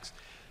congressional acts.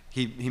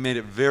 He made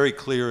it very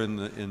clear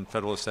in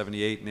Federalist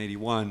 78 and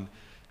 81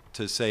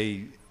 to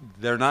say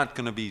they're not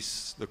going to be,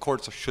 the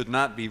courts should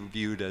not be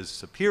viewed as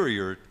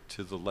superior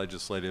to the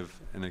legislative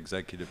and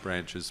executive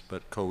branches,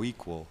 but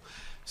co-equal.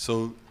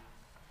 So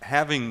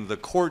having the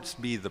courts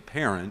be the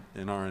parent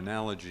in our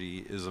analogy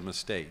is a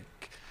mistake.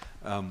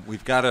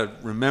 We've got to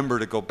remember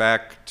to go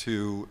back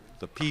to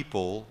the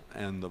people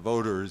and the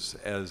voters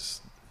as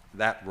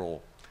that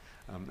role.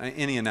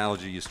 Any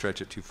analogy you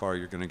stretch it too far,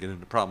 you're going to get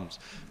into problems.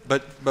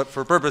 But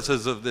for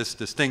purposes of this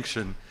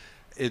distinction,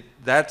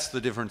 that's the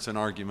difference in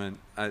argument.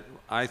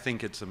 I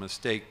think it's a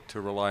mistake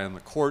to rely on the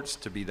courts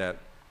to be that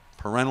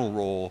parental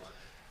role,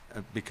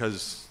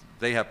 because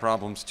they have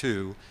problems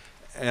too,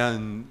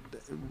 and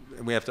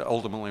we have to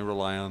ultimately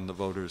rely on the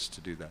voters to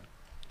do that.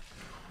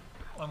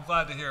 Well, I'm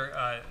glad to hear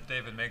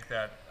David make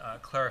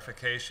that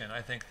clarification.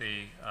 I think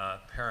the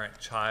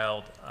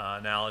parent-child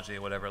analogy,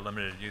 whatever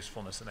limited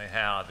usefulness it may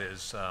have,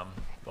 is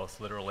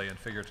both literally and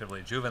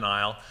figuratively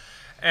juvenile,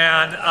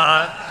 and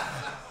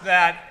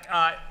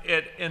that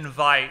it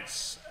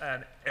invites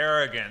an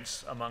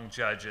arrogance among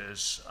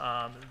judges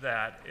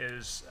that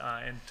is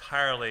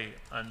entirely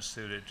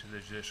unsuited to the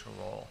judicial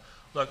role.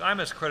 Look, I'm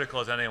as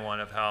critical as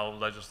anyone of how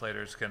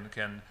legislators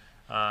can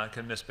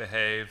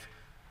misbehave.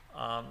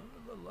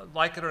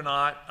 Like it or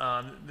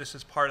not, this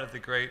is part of the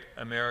great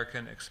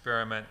American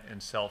experiment in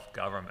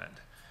self-government.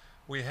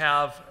 We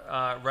have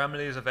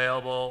remedies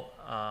available.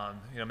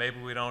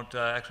 Maybe we don't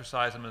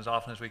exercise them as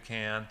often as we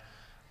can,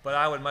 but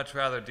I would much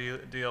rather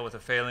deal with the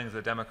failings of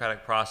the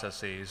democratic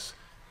processes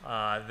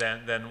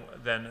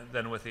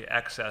than with the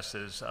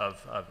excesses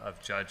of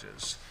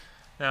judges.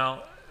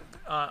 Now,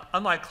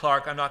 unlike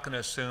Clark, I'm not going to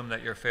assume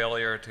that your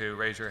failure to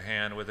raise your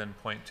hand within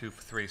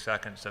 0.23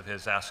 seconds of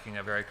his asking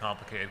a very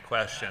complicated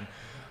question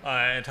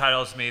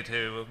entitles me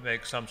to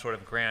make some sort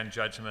of grand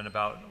judgment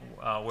about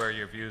where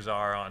your views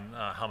are on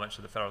how much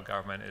of the federal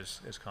government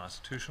is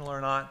constitutional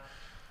or not.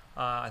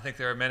 I think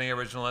there are many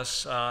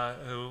originalists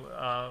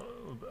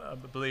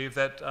who believe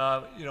that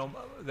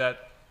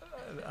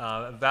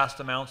vast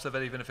amounts of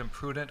it, even if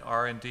imprudent,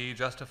 are indeed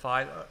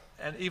justified,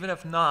 and even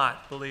if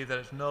not, believe that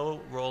it's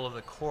no role of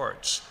the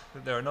courts.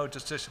 There are no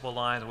justiciable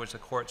lines in which the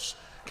courts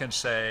can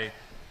say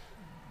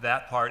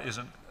that part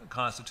isn't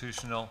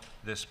constitutional,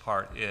 this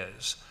part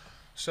is.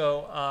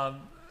 So,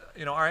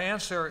 our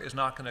answer is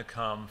not going to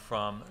come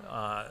from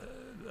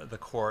the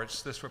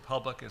courts. This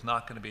republic is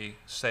not going to be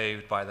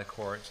saved by the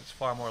courts. It's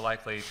far more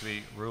likely to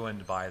be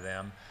ruined by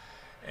them.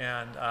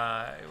 And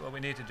what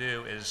we need to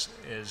do is,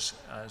 as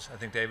I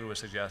think David was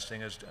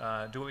suggesting, is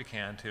do what we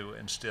can to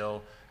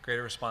instill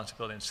greater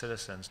responsibility in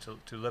citizens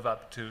to live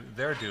up to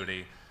their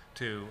duty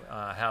to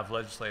have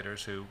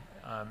legislators who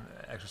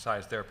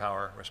exercise their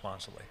power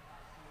responsibly.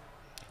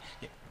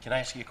 Yeah. Can I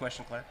ask you a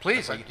question, Clark?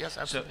 Please, yes,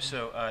 absolutely.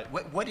 So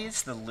what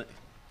is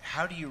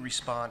how do you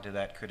respond to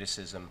that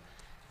criticism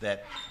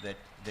that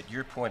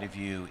your point of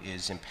view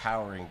is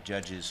empowering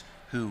judges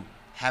who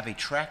have a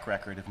track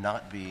record of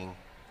not being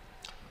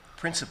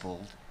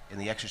principled in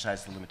the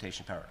exercise of the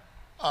limitation power?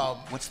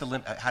 What's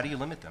the how do you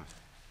limit them?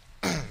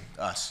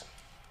 Us.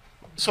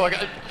 So I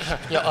got,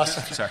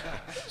 us. Sorry.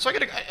 So I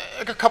got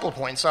a couple of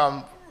points.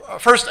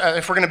 First,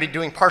 if we're going to be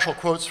doing partial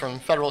quotes from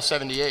Federalist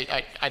 78,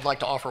 I'd like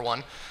to offer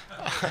one.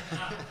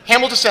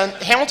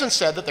 Hamilton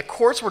said that the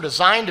courts were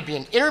designed to be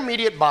an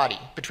intermediate body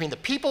between the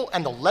people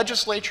and the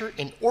legislature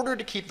in order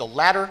to keep the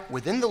latter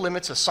within the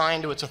limits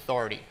assigned to its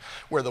authority.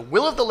 Where the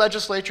will of the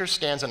legislature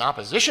stands in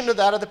opposition to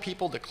that of the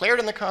people declared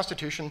in the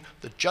Constitution,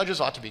 the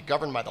judges ought to be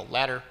governed by the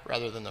latter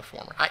rather than the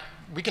former.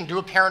 We can do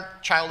a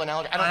parent-child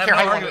analogy. I don't care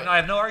how you want to do it. I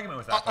have no argument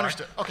with that.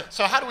 Understood. Okay,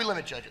 so how do we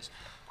limit judges?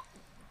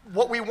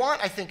 What we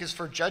want, I think, is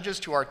for judges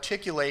to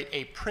articulate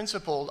a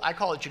principled, I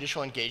call it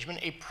judicial engagement,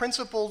 a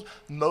principled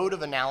mode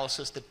of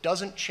analysis that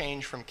doesn't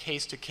change from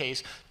case to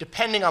case,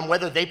 depending on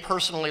whether they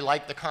personally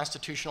like the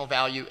constitutional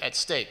value at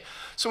stake.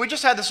 So we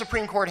just had the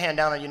Supreme Court hand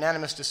down a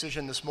unanimous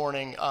decision this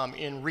morning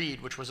in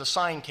Reed, which was a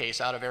sign case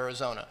out of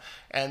Arizona.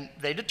 And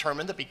they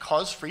determined that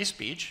because free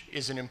speech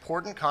is an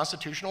important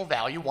constitutional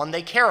value, one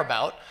they care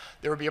about,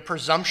 there would be a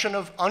presumption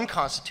of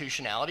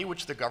unconstitutionality,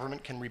 which the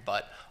government can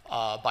rebut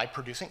by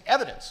producing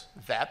evidence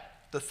that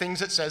the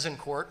things it says in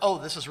court, oh,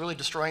 this is really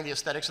destroying the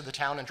aesthetics of the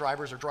town and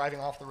drivers are driving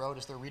off the road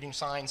as they're reading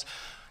signs.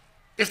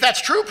 If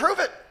that's true, prove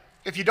it.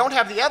 If you don't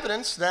have the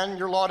evidence, then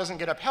your law doesn't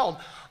get upheld.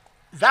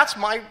 That's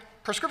my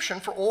prescription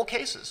for all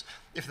cases.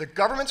 If the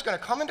government's going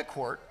to come into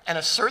court and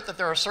assert that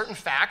there are certain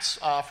facts,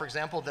 for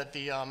example, that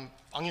the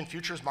onion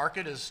futures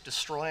market is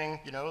destroying,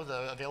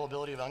 the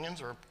availability of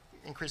onions or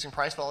increasing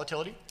price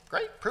volatility,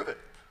 great, prove it.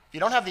 If you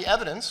don't have the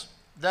evidence,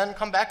 then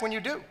come back when you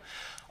do.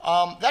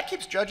 That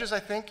keeps judges, I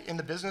think, in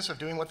the business of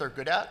doing what they're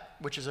good at,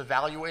 which is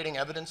evaluating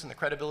evidence and the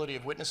credibility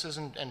of witnesses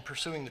and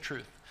pursuing the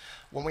truth.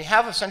 When we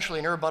have essentially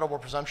an irrebuttable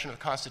presumption of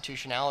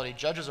constitutionality,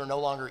 judges are no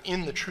longer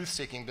in the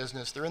truth-seeking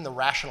business, they're in the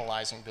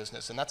rationalizing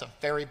business, and that's a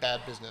very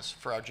bad business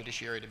for our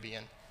judiciary to be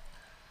in.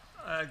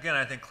 Again,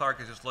 I think Clark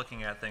is just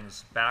looking at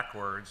things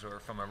backwards or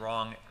from a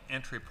wrong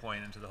entry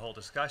point into the whole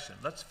discussion.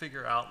 Let's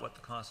figure out what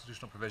the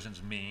constitutional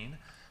provisions mean.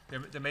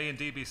 There may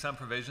indeed be some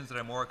provisions that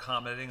are more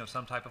accommodating of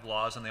some type of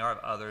laws than they are of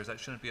others. That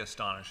shouldn't be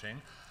astonishing.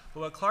 But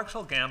what Clark's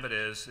whole gambit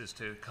is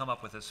to come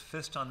up with this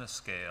fist on the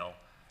scale,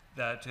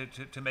 that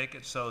to make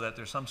it so that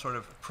there's some sort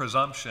of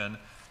presumption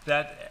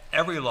that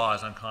every law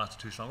is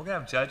unconstitutional. We're going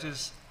to have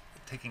judges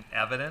taking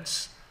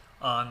evidence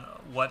on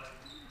what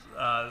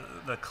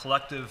the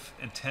collective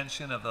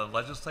intention of the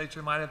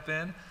legislature might have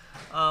been.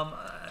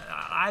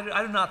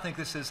 I do not think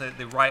this is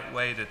the right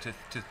way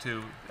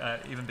to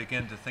even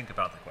begin to think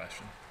about the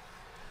question.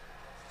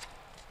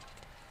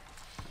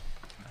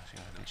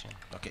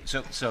 Okay,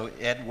 so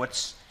Ed,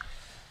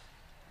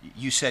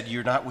 you said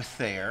you're not with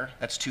Thayer.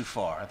 That's too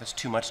far. That's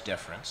too much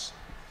deference.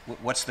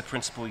 What's the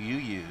principle you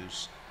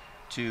use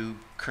to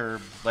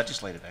curb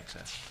legislative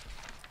excess?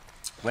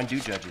 When do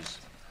judges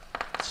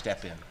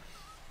step in?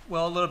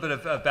 Well, a little bit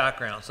of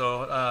background.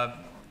 So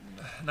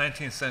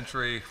 19th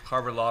century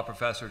Harvard law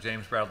professor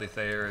James Bradley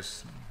Thayer,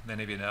 as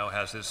many of you know,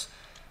 has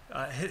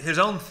his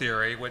own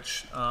theory,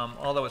 which,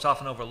 although it's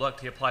often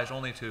overlooked, he applies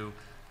only to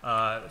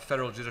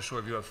federal judicial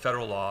review of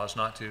federal laws,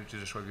 not to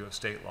judicial review of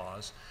state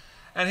laws.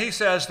 And he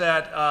says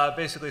that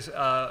basically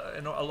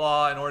a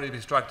law, in order to be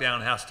struck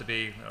down, has to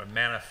be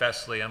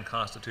manifestly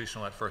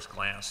unconstitutional at first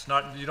glance.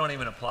 You don't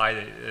even apply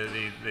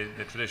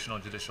the traditional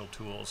judicial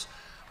tools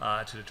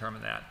to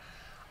determine that.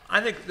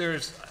 I think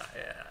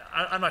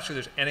I'm not sure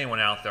there's anyone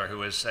out there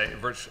who is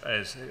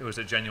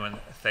a genuine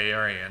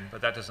Thayerian,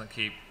 but that doesn't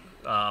keep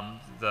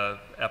the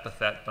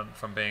epithet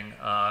from being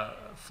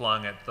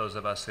flung at those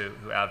of us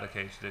who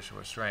advocate judicial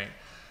restraint.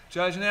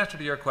 Judge, in answer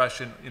to your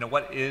question,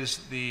 what is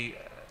the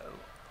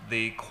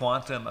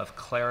quantum of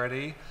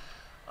clarity?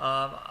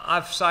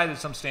 I've cited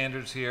some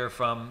standards here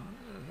from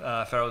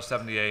Federalist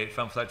 78,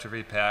 from Fletcher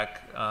v.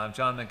 Peck.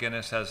 John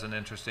McGinnis has an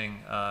interesting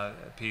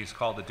piece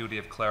called The Duty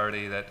of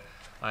Clarity that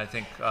I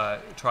think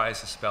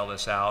tries to spell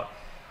this out.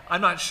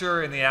 I'm not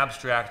sure in the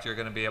abstract you're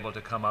going to be able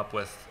to come up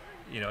with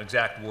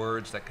exact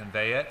words that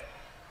convey it,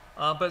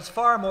 but it's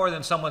far more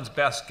than someone's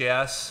best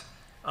guess.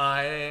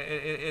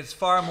 It's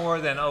far more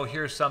than, oh,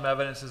 here's some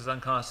evidence this is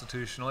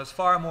unconstitutional. It's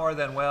far more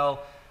than,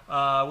 well,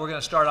 we're going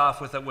to start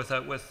off with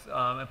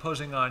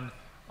imposing on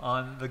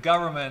the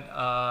government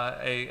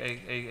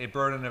a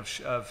burden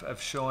of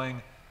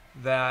showing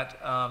that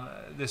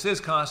this is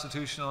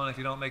constitutional, and if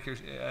you don't make your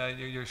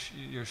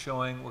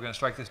showing, we're going to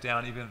strike this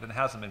down, even if it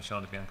hasn't been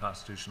shown to be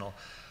unconstitutional.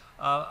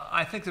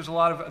 I think there's a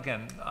lot of,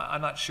 again,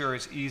 I'm not sure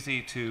it's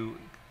easy to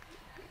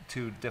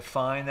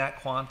define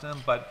that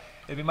quantum, but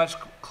it'd be much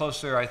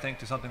closer, I think,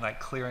 to something like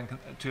to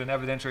an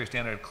evidentiary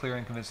standard of clear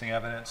and convincing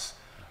evidence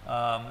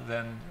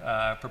than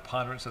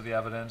preponderance of the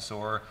evidence,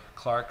 or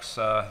Clark's,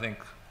 I think,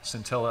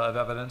 scintilla of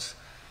evidence.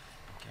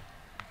 Okay.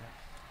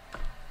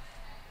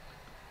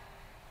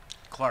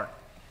 Clark,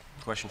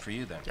 question for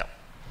you then. Yeah.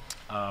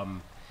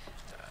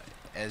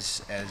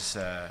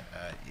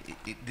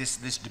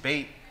 This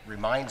debate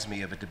reminds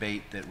me of a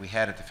debate that we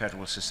had at the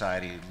Federalist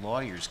Society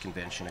Lawyers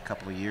Convention a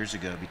couple of years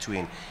ago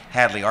between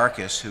Hadley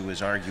Arcus, who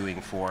was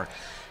arguing for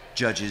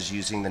judges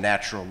using the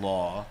natural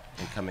law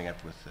and coming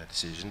up with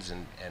decisions,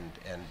 and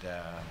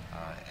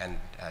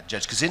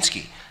Judge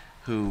Kaczynski,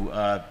 who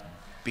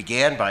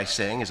began by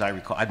saying, as I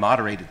recall, I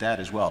moderated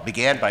that as well,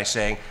 began by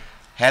saying,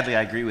 Hadley,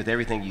 I agree with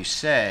everything you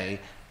say,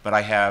 but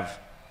I have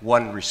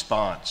one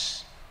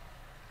response,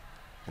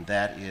 and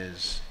that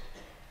is,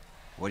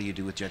 what do you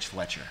do with Judge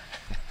Fletcher?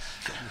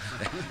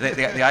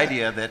 the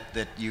idea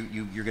that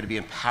you're going to be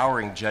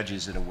empowering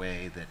judges in a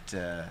way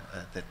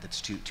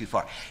that's too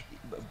far.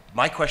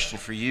 My question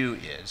for you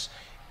is,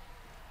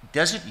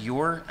 doesn't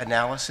your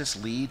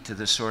analysis lead to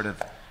this sort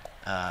of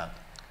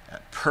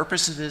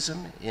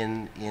purposivism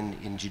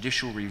in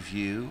judicial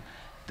review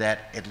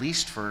that, at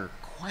least for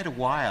quite a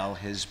while,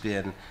 has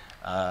been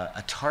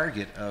a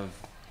target of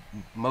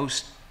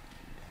most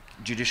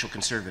judicial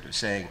conservatives,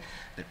 saying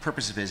that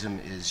purposivism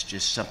is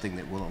just something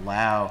that will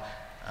allow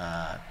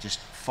just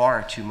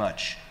far too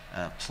much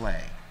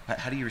play?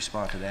 How do you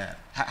respond to that?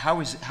 How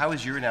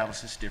is your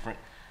analysis different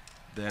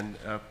than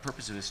a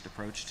purposivist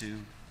approach to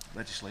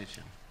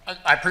legislation?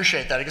 I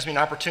appreciate that. It gives me an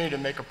opportunity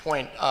to make a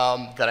point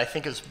that I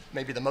think is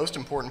maybe the most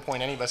important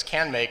point any of us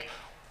can make.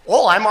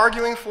 All I'm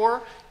arguing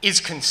for is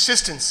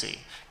consistency.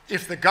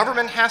 If the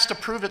government has to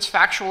prove its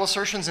factual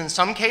assertions in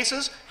some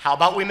cases, how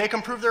about we make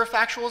them prove their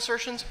factual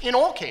assertions in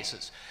all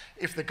cases?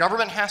 If the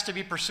government has to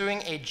be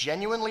pursuing a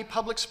genuinely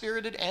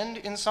public-spirited end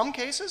in some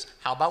cases,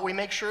 how about we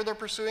make sure they're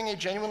pursuing a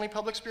genuinely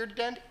public-spirited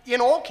end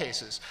in all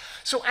cases?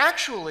 So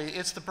actually,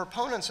 it's the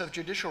proponents of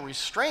judicial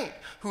restraint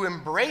who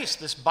embrace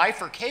this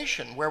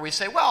bifurcation where we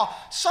say, well,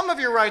 some of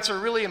your rights are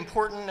really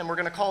important and we're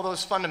going to call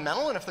those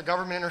fundamental, and if the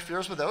government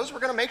interferes with those, we're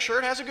going to make sure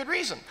it has a good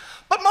reason.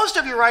 But most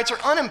of your rights are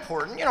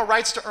unimportant. You know,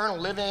 rights to earn a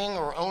living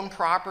or own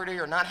property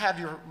or not have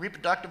your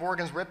reproductive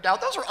organs ripped out,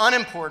 those are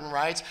unimportant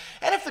rights.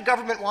 And if the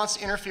government wants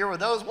to interfere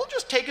with those, we'll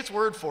just take its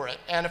word for it.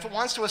 And if it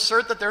wants to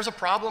assert that there's a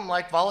problem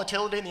like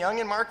volatility in the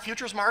onion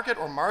futures market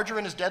or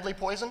margarine is deadly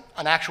poison,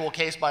 an actual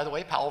case, by the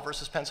way, Powell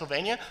versus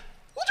Pennsylvania,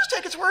 we'll just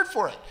take its word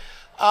for it.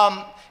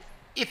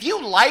 If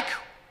you like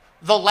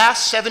the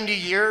last 70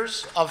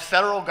 years of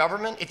federal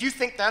government, if you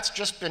think that's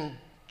just been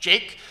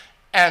Jake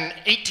and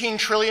 $18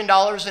 trillion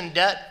in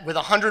debt with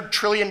 $100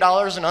 trillion in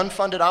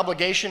unfunded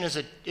obligation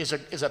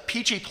is a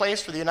peachy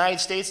place for the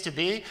United States to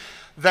be,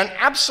 then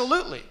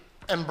absolutely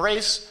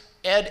embrace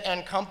Ed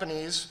and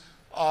Company's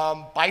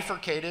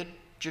bifurcated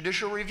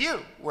judicial review,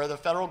 where the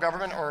federal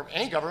government or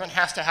any government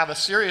has to have a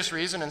serious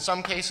reason in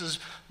some cases,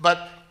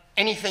 but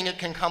anything it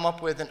can come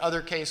up with in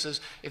other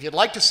cases. If you'd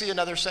like to see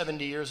another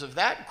 70 years of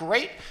that,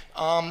 great.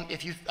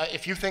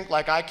 If you think,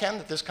 like I can,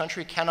 that this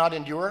country cannot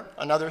endure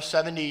another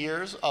 70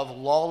 years of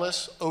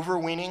lawless,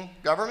 overweening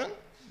government,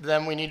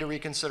 then we need to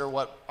reconsider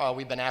what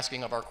we've been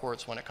asking of our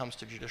courts when it comes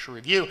to judicial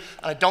review.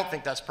 And I don't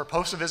think that's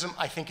purposivism.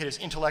 I think it is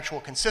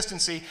intellectual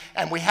consistency,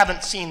 and we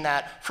haven't seen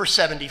that for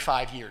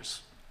 75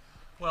 years.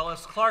 Well,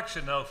 as Clark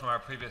should know from our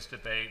previous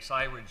debates,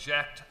 I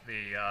reject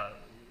the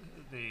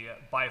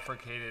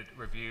bifurcated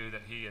review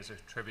that he is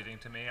attributing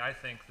to me. I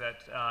think that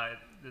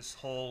this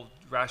whole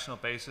rational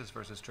basis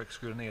versus strict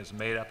scrutiny is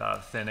made up out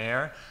of thin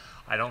air.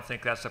 I don't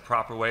think that's the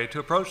proper way to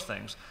approach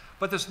things.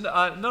 But this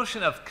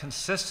notion of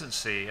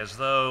consistency, as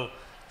though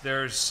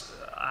there's,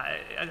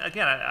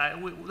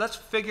 let's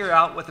figure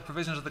out what the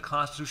provisions of the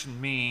Constitution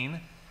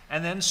mean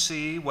and then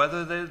see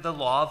whether the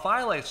law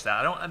violates that.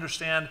 I don't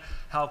understand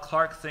how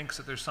Clark thinks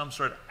that there's some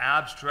sort of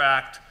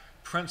abstract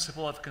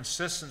principle of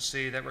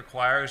consistency that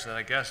requires that,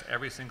 I guess,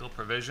 every single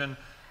provision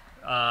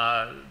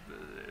start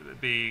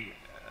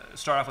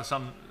off with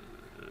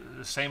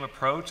the same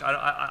approach.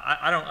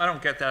 I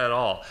don't get that at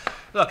all.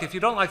 Look, if you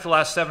don't like the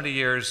last 70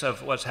 years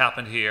of what's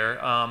happened here,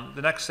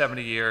 the next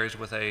 70 years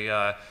with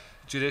a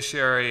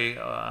judiciary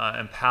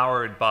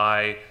empowered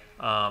by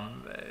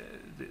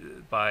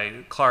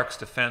Clark's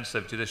defense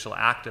of judicial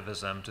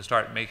activism to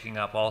start making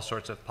up all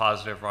sorts of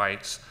positive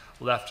rights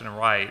left and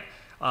right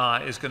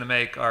is going to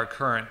make our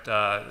current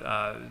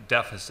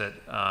deficit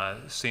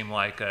seem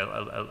like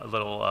a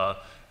little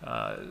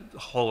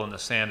hole in the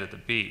sand at the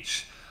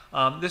beach.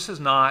 This is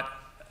not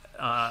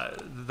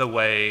the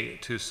way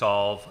to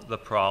solve the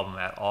problem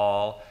at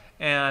all,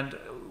 and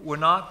we're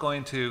not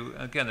going to,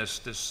 again,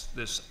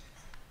 this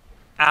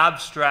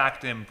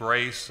abstract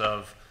embrace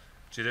of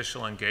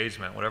judicial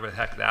engagement, whatever the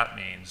heck that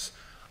means,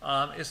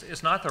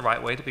 is not the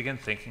right way to begin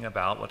thinking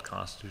about what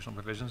constitutional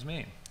provisions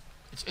mean.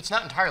 It's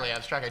not entirely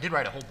abstract. I did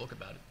write a whole book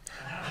about it.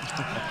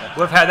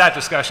 We've had that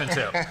discussion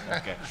too.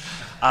 Okay.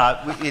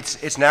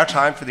 It's now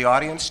time for the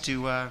audience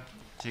to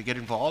get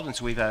involved, and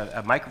so we have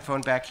a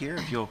microphone back here.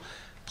 If you'll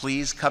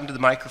please come to the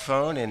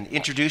microphone and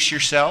introduce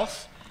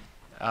yourself,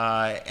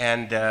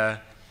 and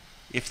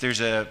if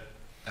there's a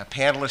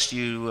panelist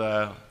you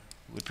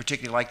would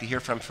particularly like to hear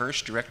from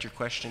first, direct your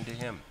question to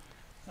him.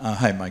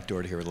 Hi, Mike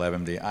Doherty here with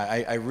LabMD.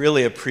 I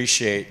really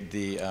appreciate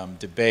the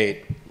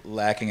debate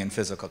lacking in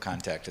physical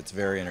contact. It's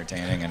very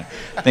entertaining, and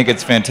I think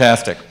it's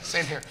fantastic.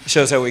 Same here. It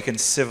shows how we can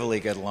civilly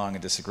get along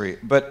and disagree.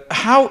 But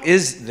how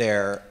is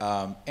there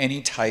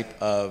any type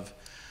of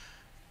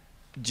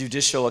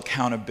judicial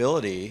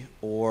accountability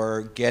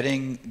or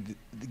getting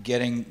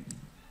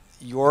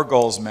your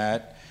goals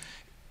met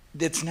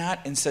that's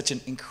not in such an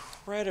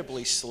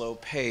incredibly slow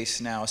pace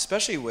now,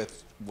 especially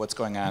with what's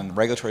going on in the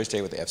regulatory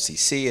state with the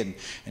FCC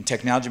and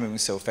technology moving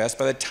so fast?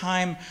 By the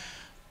time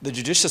the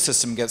judicial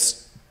system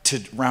gets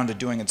around to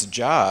doing its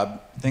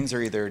job, things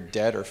are either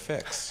dead or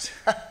fixed.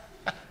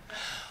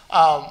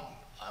 I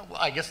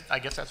guess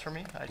that's for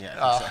me.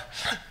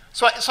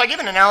 So I give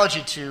an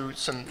analogy to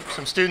some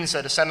students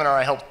at a seminar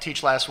I helped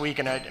teach last week,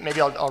 and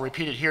maybe I'll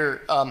repeat it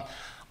here.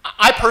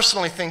 I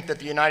personally think that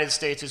the United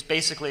States is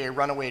basically a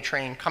runaway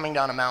train coming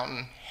down a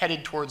mountain,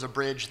 headed towards a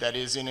bridge that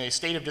is in a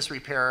state of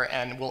disrepair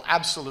and will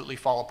absolutely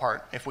fall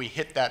apart if we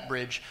hit that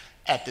bridge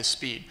at this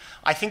speed.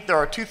 I think there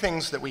are two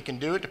things that we can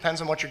do. It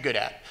depends on what you're good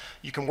at.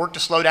 You can work to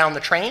slow down the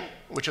train,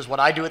 which is what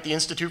I do at the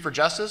Institute for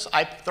Justice.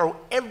 I throw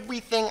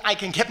everything I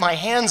can get my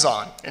hands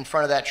on in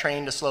front of that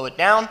train to slow it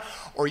down,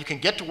 or you can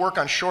get to work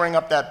on shoring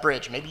up that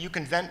bridge. Maybe you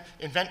can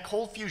invent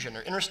cold fusion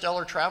or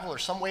interstellar travel or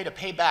some way to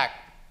pay back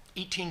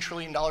 $18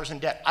 trillion in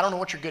debt. I don't know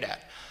what you're good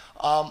at.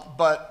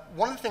 But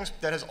one of the things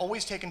that has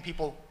always taken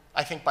people,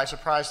 I think, by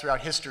surprise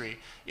throughout history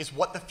is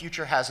what the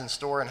future has in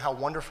store and how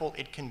wonderful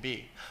it can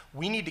be.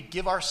 We need to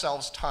give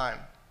ourselves time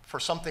for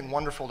something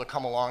wonderful to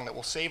come along that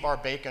will save our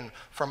bacon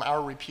from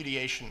our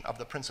repudiation of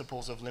the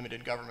principles of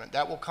limited government.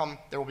 That will come,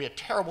 there will be a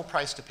terrible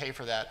price to pay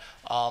for that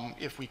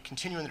if we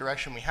continue in the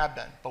direction we have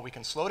been. But we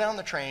can slow down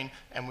the train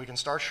and we can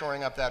start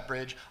shoring up that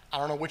bridge. I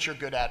don't know which you're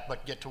good at,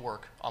 but get to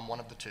work on one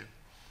of the two.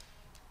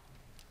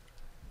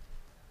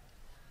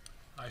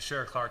 I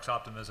share Clark's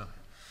optimism.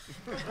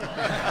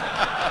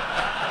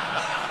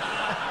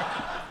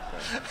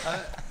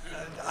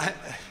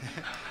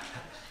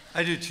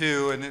 I do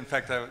too, and in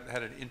fact, I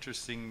had an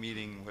interesting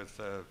meeting with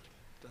a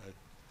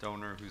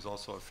donor who's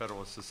also a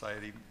Federalist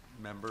Society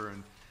member,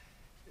 and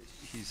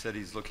he said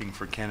he's looking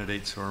for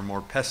candidates who are more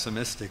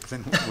pessimistic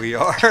than we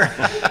are.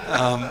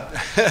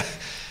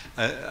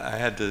 I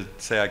had to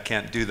say I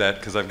can't do that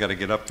because I've got to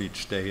get up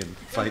each day and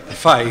fight the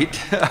fight.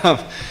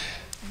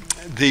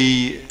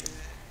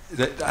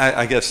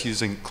 I guess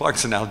using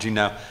Clark's analogy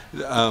now,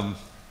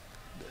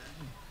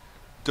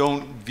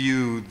 don't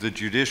view the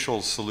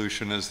judicial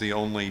solution as the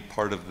only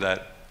part of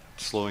that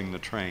slowing the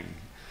train.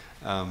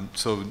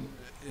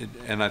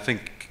 And I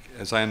think,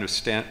 as I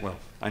understand, well,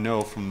 I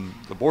know from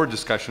the board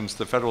discussions,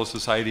 the Federalist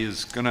Society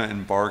is going to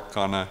embark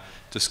on a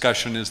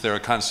discussion, is there a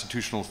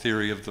constitutional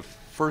theory of the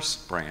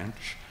first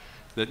branch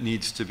that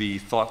needs to be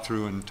thought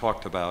through and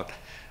talked about?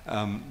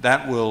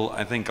 That will,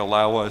 I think,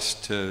 allow us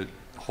to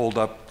hold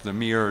up the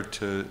mirror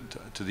to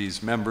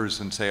these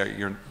members and say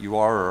you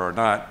are or are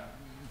not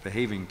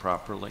behaving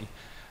properly.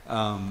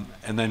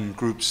 And then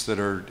groups that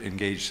are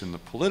engaged in the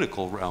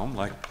political realm,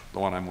 like the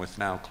one I'm with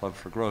now, Club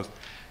for Growth,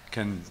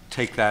 can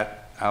take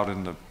that out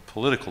in the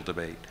political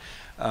debate.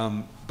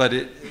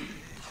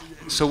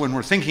 So when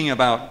we're thinking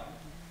about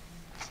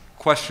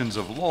questions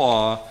of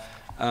law,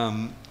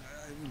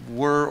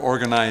 we're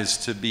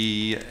organized to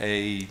be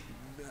a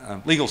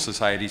legal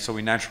society, so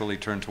we naturally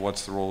turn to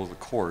what's the role of the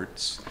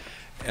courts.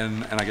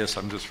 And I guess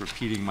I'm just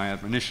repeating my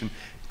admonition,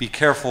 be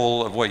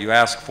careful of what you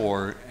ask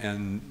for,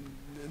 and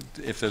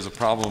if there's a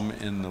problem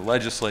in the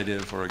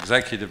legislative or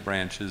executive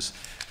branches,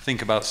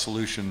 think about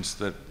solutions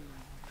that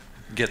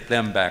get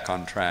them back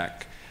on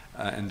track,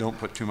 and don't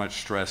put too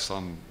much stress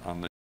on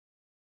the.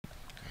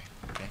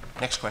 Okay.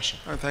 Next question.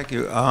 Thank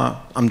you.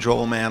 I'm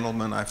Joel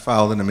Mandelman. I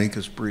filed an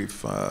amicus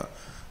brief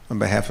on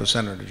behalf of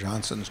Senator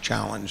Johnson's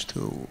challenge to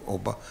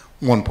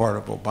one part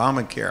of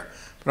Obamacare.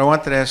 But I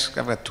wanted to ask,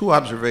 I've got two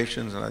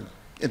observations, and I'm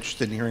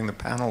interested in hearing the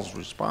panel's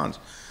response,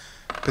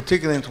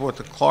 particularly into what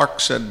the Clark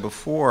said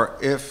before.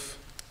 If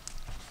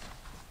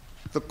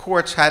the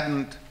courts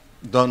hadn't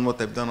done what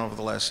they've done over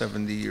the last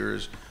 70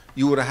 years,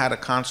 you would have had a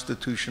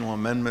constitutional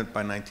amendment by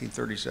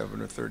 1937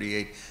 or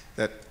 38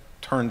 that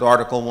turned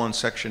Article 1,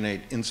 Section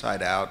 8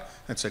 inside out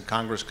and said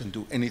Congress can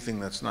do anything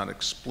that's not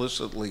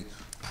explicitly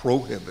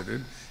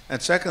prohibited.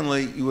 And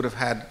secondly, you would have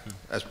had,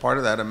 as part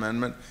of that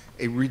amendment,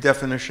 a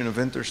redefinition of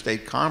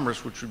interstate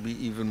commerce, which would be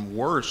even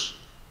worse,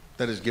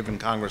 that has given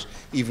Congress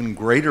even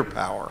greater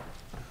power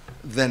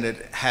than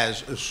it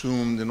has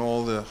assumed in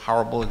all the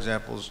horrible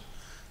examples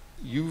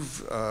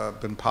you've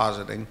been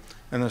positing.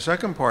 And the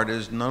second part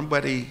is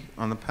nobody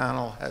on the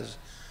panel has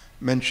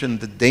mentioned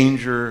the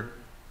danger,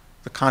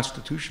 the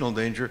constitutional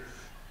danger,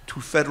 to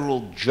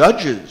federal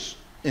judges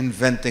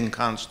inventing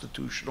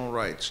constitutional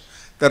rights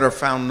that are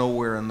found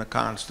nowhere in the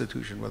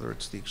Constitution, whether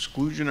it's the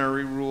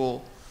exclusionary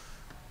rule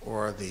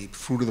or the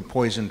fruit of the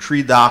poison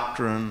tree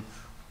doctrine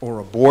or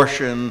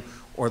abortion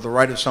or the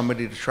right of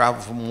somebody to travel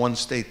from one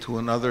state to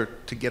another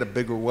to get a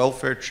bigger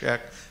welfare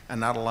check and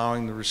not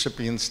allowing the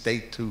recipient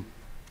state to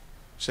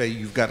say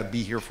you've got to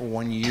be here for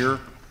 1 year,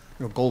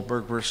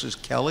 Goldberg versus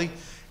Kelly,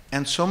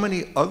 and so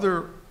many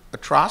other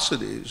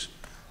atrocities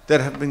that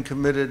have been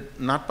committed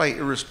not by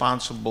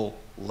irresponsible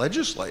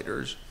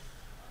legislators,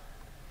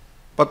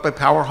 but by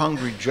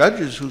power-hungry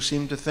judges who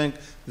seem to think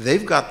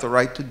they've got the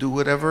right to do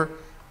whatever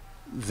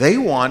they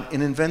want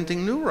in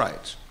inventing new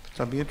rights.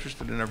 So I'd be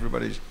interested in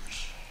everybody's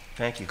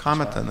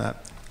comment on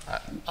that.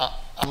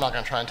 I'm not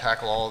going to try and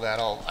tackle all of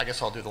that. I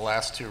guess I'll do the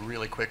last two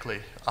really quickly.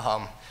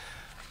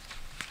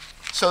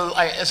 So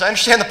as I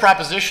understand the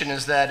proposition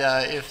is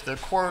that if the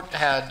court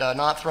had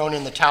not thrown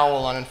in the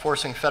towel on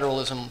enforcing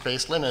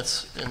federalism-based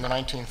limits in the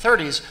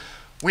 1930s,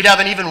 we'd have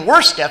an even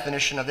worse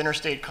definition of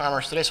interstate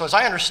commerce today. So as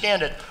I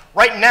understand it,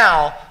 right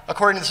now,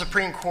 according to the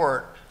Supreme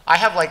Court, I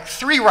have like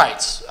 3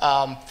 rights,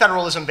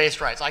 federalism-based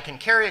rights. I can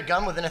carry a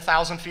gun within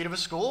 1,000 feet of a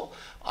school.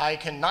 I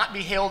cannot be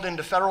hailed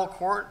into federal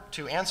court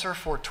to answer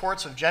for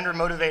torts of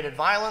gender-motivated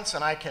violence,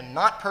 and I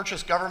cannot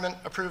purchase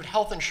government-approved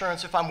health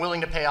insurance if I'm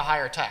willing to pay a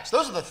higher tax.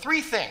 Those are the 3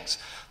 things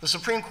the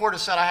Supreme Court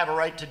has said I have a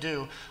right to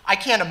do. I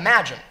can't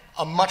imagine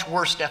a much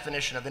worse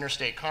definition of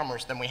interstate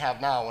commerce than we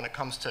have now when it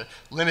comes to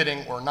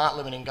limiting or not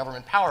limiting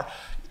government power.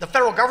 The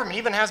federal government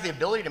even has the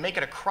ability to make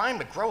it a crime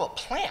to grow a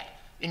plant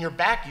in your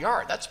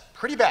backyard. That's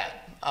pretty bad.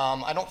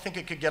 I don't think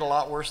it could get a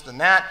lot worse than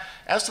that.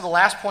 As to the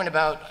last point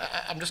about,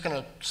 I'm just going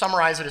to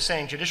summarize it as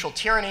saying judicial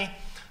tyranny.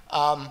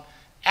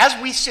 As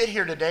we sit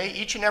here today,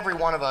 each and every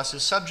one of us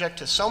is subject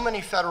to so many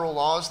federal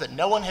laws that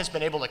no one has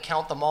been able to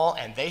count them all,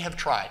 and they have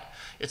tried.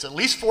 It's at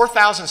least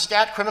 4,000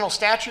 criminal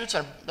statutes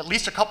and at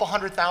least a couple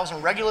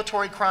 100,000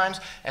 regulatory crimes.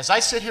 As I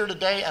sit here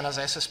today, and as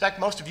I suspect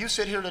most of you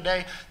sit here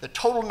today, the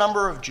total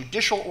number of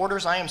judicial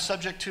orders I am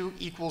subject to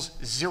equals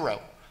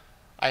 0.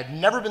 I have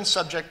never been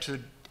subject to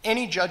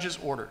any judge's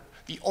order.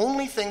 The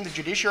only thing the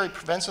judiciary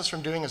prevents us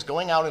from doing is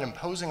going out and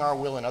imposing our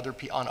will on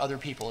other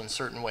people in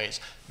certain ways.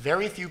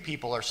 Very few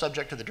people are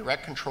subject to the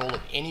direct control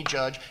of any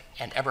judge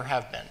and ever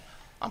have been.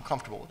 I'm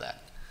comfortable with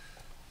that.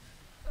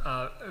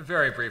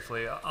 Very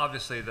briefly,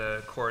 obviously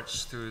the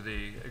courts, through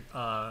the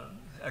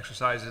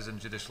exercises in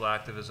judicial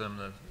activism,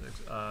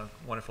 the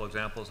wonderful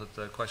examples that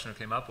the questioner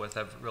came up with,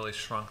 have really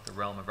shrunk the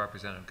realm of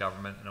representative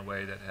government in a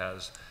way that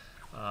has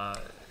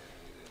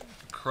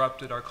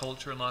corrupted our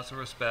culture in lots of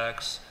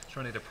respects,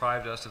 certainly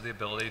deprived us of the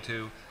ability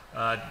to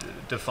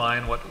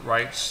define what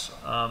rights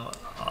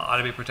ought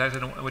to be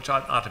protected and which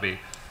ought not to be.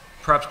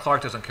 Perhaps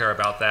Clark doesn't care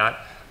about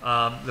that.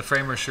 The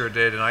framers sure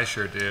did, and I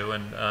sure do.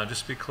 And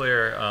just to be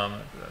clear,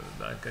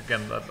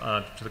 again,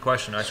 to the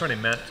question, I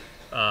certainly meant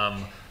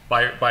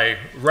by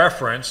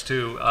reference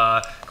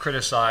to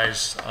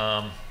criticize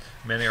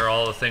many or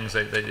all the things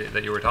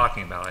that you were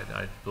talking about.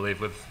 I believe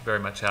we've very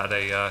much had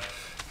a,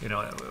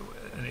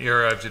 an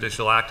era of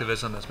judicial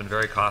activism that's been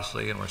very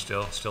costly, and we're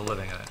still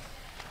living in it.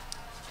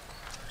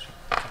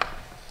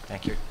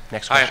 Thank you.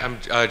 Next question.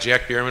 Hi, I'm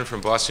Jack Bierman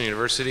from Boston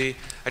University.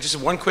 I just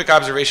have one quick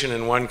observation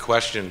and one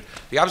question.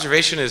 The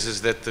observation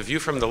is that the view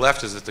from the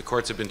left is that the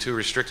courts have been too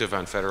restrictive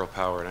on federal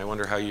power, and I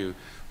wonder how you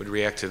would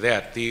react to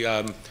that.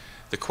 The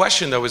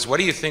question, though, is what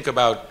do you think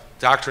about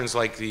doctrines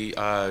like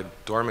the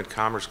Dormant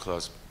Commerce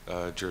Clause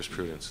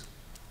jurisprudence?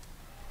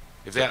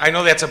 I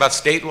know that's about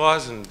state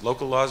laws and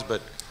local laws,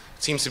 but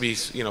it seems to be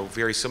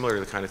very similar to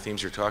the kind of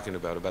themes you're talking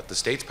about the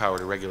state's power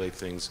to regulate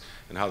things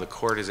and how the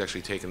court has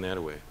actually taken that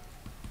away.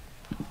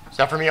 Is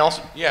that for me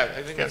also? Yeah,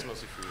 I think that's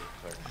mostly for you.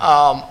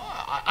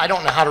 I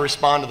don't know how to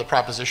respond to the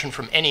proposition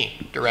from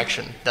any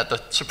direction that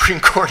the Supreme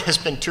Court has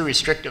been too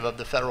restrictive of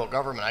the federal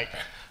government.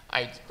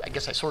 I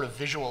guess I sort of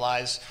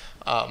visualize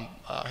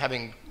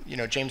having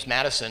James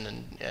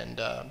Madison and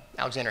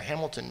Alexander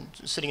Hamilton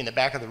sitting in the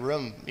back of the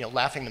room,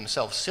 laughing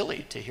themselves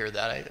silly to hear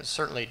that. I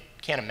certainly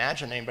can't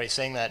imagine anybody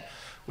saying that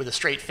with a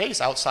straight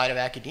face outside of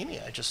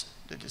academia.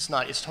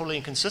 It's totally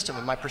inconsistent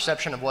with my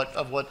perception of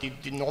what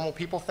the normal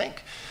people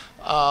think.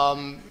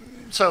 And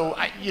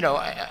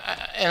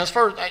as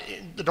far as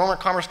the Dormant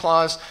Commerce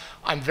Clause,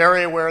 I'm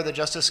very aware that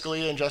Justice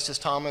Scalia and Justice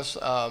Thomas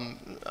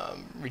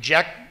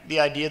reject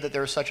the idea that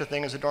there is such a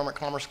thing as a Dormant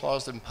Commerce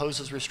Clause that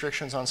imposes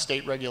restrictions on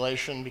state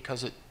regulation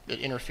because it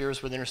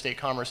interferes with interstate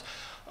commerce.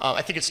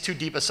 I think it's too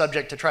deep a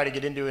subject to try to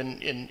get into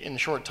in the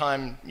short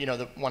time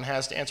that one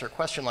has to answer a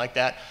question like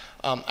that.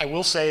 I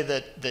will say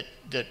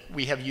that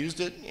we have used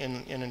it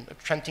in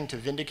attempting to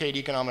vindicate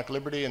economic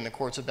liberty, and the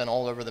courts have been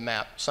all over the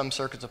map. Some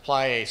circuits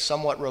apply a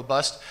somewhat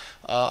robust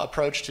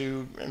approach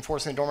to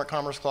enforcing the Dormant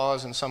Commerce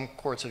Clause, and some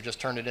courts have just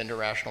turned it into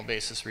rational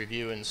basis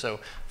review, and so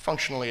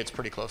functionally it's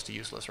pretty close to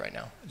useless right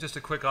now. Just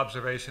a quick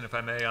observation, if I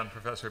may, on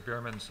Professor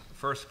Bierman's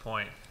first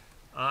point.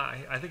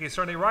 I think he's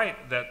certainly right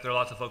that there are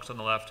lots of folks on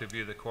the left who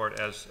view the court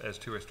as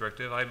too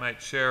restrictive. I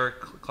might share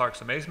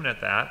Clark's amazement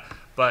at that,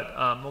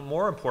 but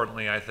more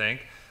importantly, I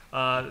think,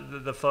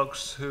 the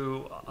folks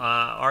who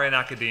are in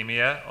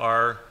academia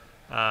are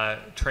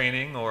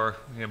training or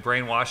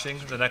brainwashing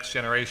the next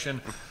generation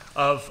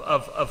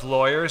of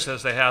lawyers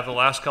as they have the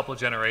last couple of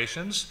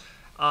generations.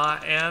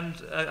 Again,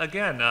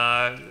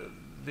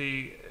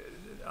 the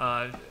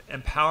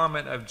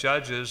empowerment of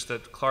judges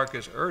that Clark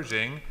is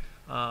urging,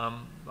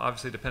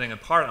 obviously depending in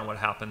part on what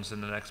happens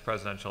in the next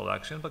presidential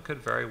election, but could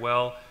very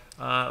well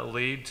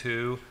lead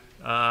to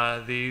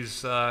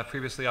these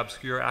previously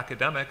obscure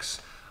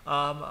academics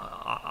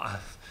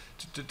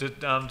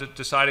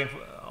deciding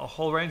a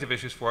whole range of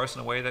issues for us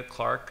in a way that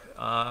Clark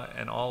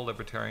and all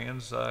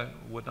libertarians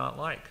would not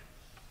like.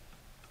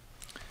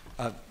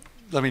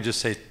 Let me just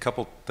say a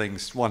couple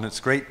things. One, it's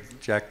great,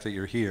 Jack, that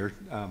you're here.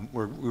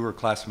 We were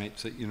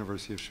classmates at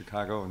University of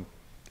Chicago and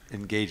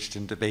engaged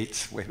in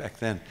debates way back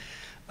then.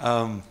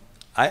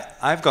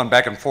 I've gone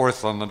back and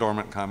forth on the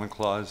Dormant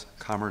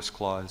Commerce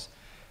Clause,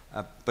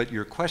 but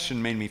your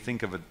question made me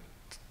think of a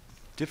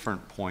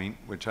different point,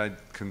 which I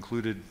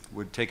concluded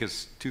would take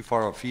us too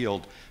far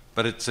afield,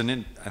 but it's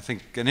I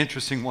think an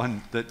interesting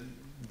one that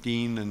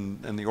Dean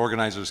and the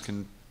organizers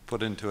can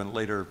put into a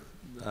later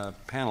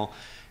panel,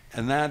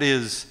 and that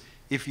is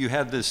if you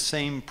had this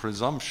same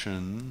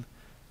presumption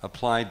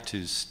applied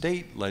to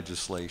state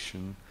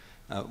legislation,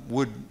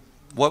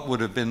 what would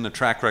have been the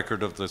track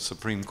record of the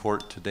Supreme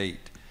Court to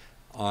date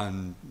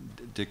on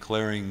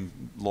declaring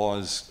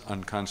laws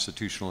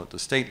unconstitutional at the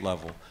state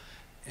level?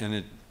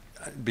 And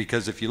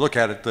because if you look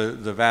at it,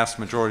 the vast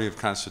majority of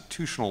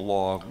constitutional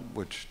law,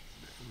 which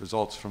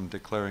results from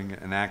declaring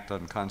an act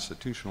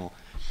unconstitutional,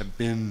 have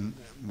been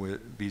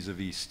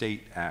vis-a-vis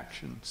state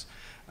actions.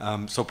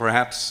 So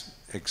perhaps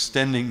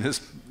extending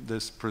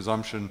this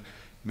presumption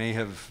may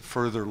have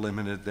further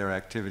limited their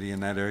activity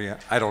in that area.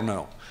 I don't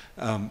know.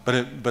 But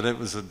it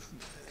was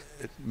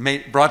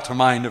brought to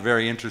mind a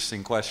very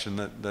interesting question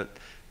that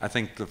I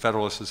think the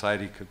Federalist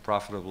Society could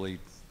profitably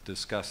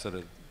discuss at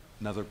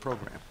another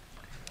program.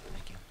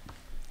 Thank you.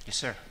 Yes,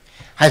 sir.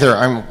 Hi there,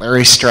 I'm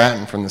Larry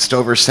Stratton from the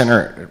Stover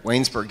Center at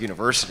Waynesburg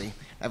University.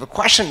 I have a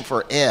question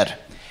for Ed.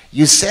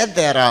 You said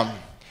that,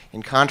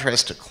 in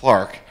contrast to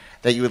Clark,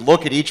 that you would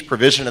look at each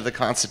provision of the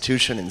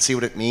Constitution and see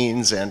what it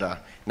means and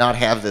not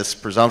have this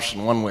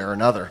presumption one way or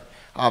another.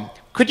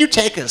 Could you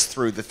take us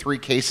through the three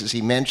cases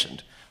he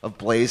mentioned of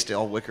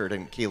Blaisdell, Wickard,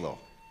 and Kelo?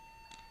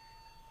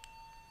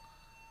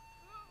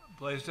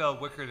 Blaisdell,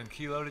 Wickard, and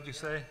Kelo, did you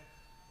say?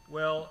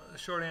 Well, the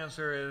short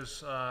answer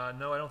is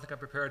no. I don't think I'm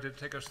prepared to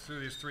take us through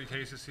these three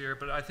cases here.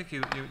 But I think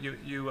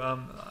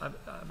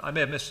I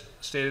may have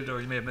misstated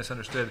or you may have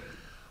misunderstood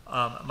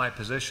my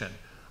position.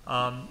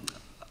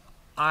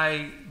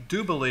 I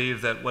do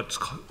believe that what's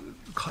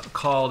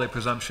called a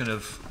presumption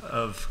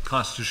of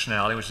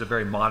constitutionality, which is a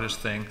very modest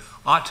thing,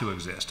 ought to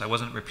exist. I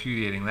wasn't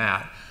repudiating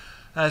that.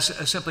 As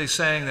simply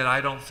saying that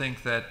I don't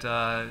think that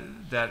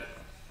that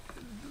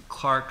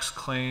Clark's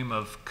claim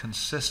of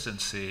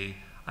consistency,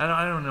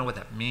 I don't know what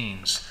that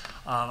means.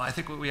 I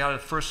think we ought to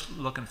first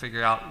look and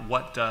figure out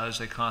what does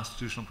a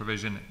constitutional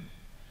provision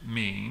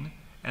mean,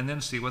 and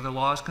then see whether the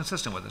law is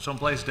consistent with it. So in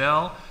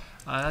Blaisdell,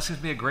 that seems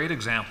to be a great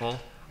example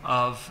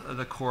of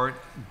the court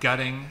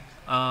gutting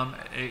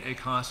a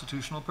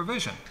constitutional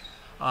provision.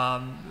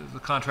 The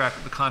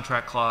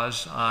contract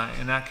clause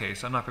in that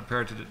case. I'm not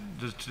prepared to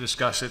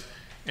discuss it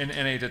in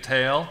any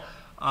detail.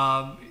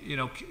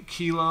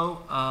 Kelo,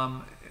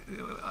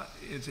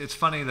 it's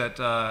funny that,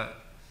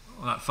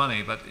 well, not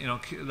funny, but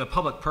the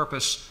public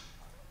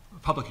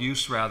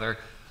use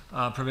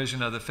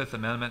provision of the Fifth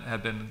Amendment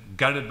had been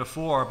gutted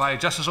before by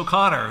Justice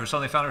O'Connor, who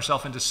suddenly found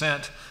herself in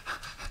dissent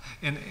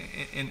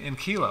in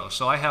Kelo.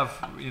 So I have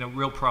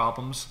real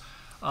problems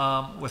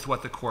with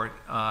what the court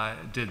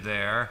did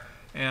there.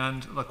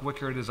 And look,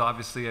 Wickard is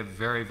obviously a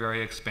very,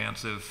 very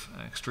expansive,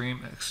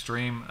 extreme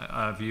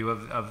view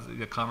of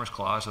the Commerce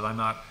Clause that I'm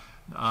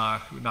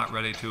not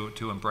ready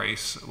to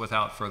embrace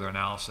without further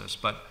analysis.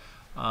 But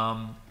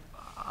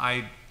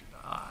I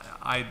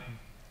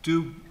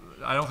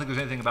don't think there's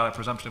anything about a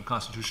presumption of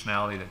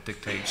constitutionality that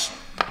dictates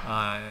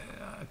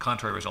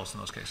contrary results in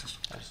those cases.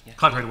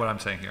 Contrary to what I'm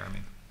saying here, I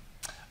mean.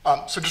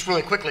 So just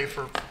really quickly,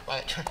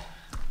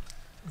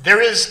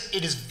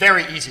 it is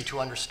very easy to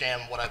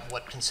understand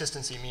what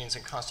consistency means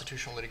in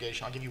constitutional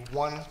litigation. I'll give you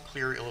one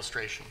clear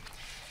illustration.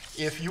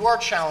 If you are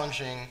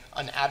challenging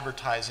an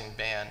advertising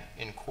ban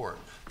in court,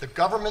 the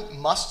government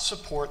must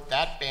support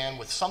that ban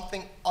with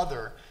something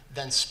other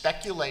than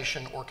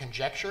speculation or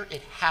conjecture.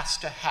 It has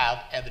to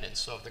have evidence.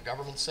 So if the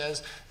government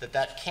says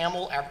that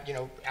Camel,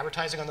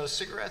 advertising on those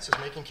cigarettes is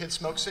making kids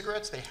smoke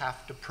cigarettes, they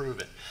have to prove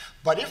it.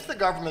 But if the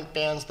government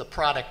bans the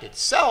product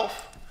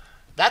itself,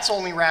 that's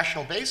only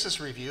rational basis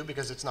review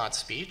because it's not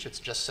speech, it's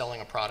just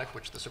selling a product,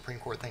 which the Supreme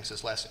Court thinks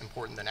is less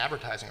important than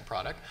advertising a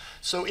product.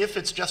 So if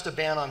it's just a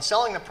ban on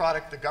selling the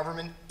product, the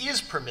government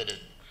is permitted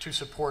to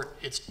support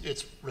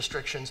its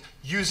restrictions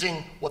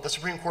using what the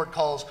Supreme Court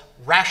calls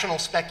rational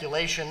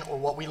speculation, or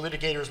what we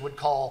litigators would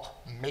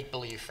call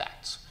make-believe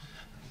facts.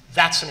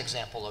 That's an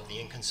example of the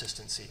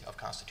inconsistency of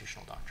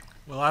constitutional doctrine.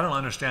 Well, I don't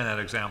understand that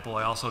example.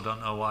 I also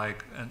don't know why,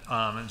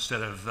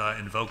 instead of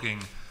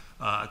invoking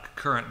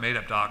current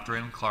made-up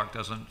doctrine, Clark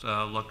doesn't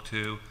look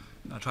to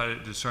try to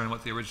discern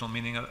what the original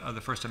meaning of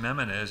the First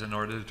Amendment is in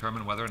order to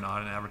determine whether or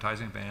not an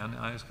advertising ban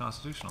is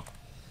constitutional.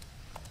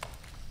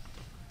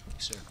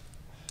 Yes, sir.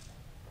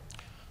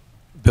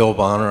 Bill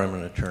Bonner, I'm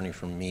an attorney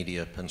from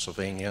Media,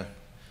 Pennsylvania.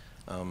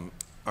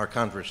 Our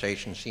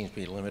conversation seems to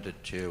be limited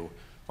to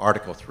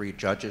Article 3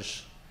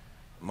 judges.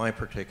 My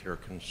particular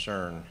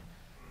concern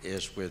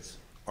is with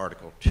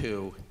Article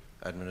 2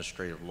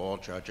 administrative law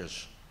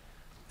judges,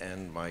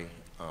 and my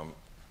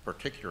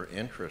particular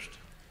interest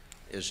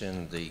is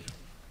in the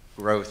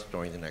growth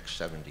during the next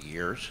 70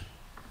 years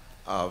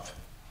of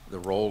the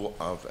role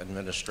of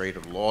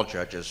administrative law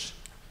judges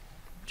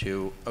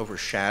to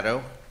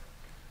overshadow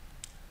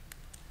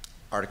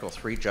Article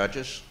 3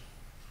 judges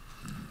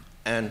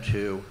and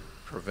to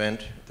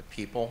prevent the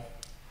people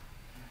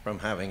from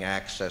having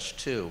access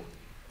to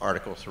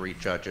Article 3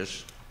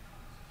 judges.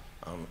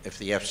 If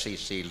the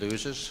FCC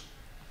loses,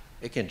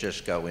 it can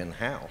just go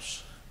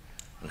in-house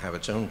and have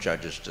its own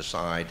judges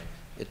decide.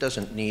 It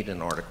doesn't need an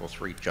Article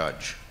 3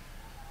 judge.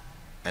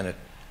 And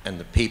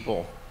the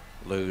people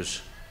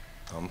lose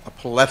a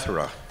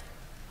plethora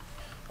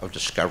of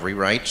discovery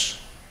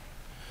rights,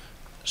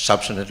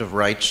 substantive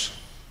rights,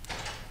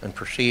 and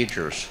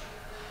procedures.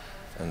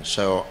 And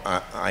so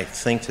I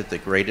think that the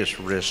greatest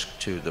risk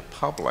to the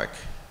public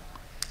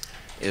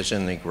is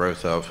in the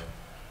growth of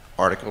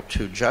Article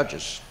 2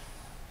 judges.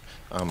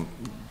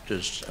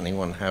 Does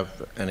anyone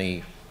have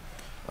any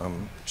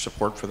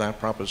support for that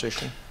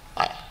proposition?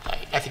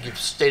 I think you've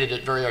stated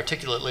it very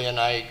articulately, and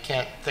I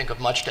can't think of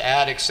much to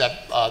add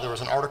except there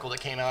was an article that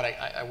came out.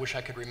 I wish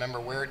I could remember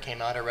where it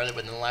came out. I read it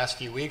within the last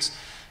few weeks.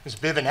 It was a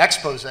bit of an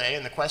expose,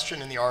 and the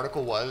question in the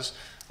article was,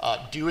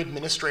 Do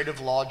administrative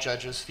law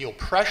judges feel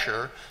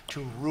pressure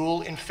to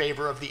rule in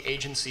favor of the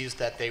agencies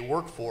that they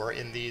work for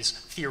in these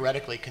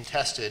theoretically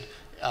contested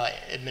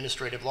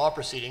administrative law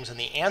proceedings? And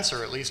the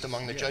answer, at least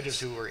among the judges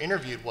who were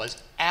interviewed,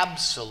 was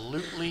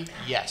absolutely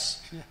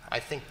yes. I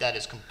think that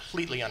is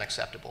completely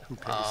unacceptable.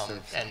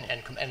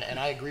 And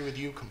I agree with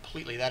you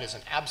completely. That is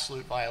an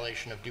absolute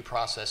violation of due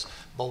process,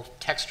 both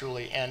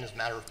textually and as a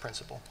matter of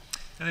principle.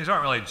 And these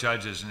aren't really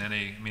judges in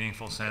any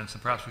meaningful sense,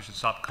 and perhaps we should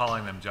stop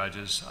calling them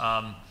judges.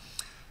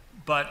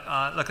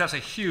 But look, that's a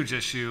huge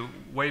issue,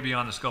 way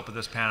beyond the scope of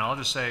this panel. I'll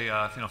just say,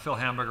 Phil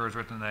Hamburger has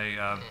written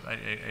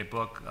a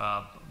book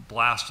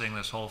blasting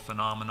this whole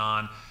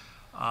phenomenon.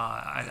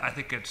 I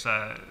think it's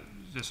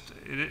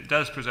it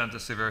does present the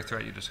severe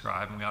threat you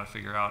describe, and we ought to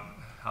figure out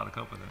how to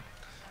cope with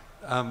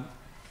it.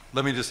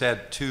 Let me just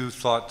add two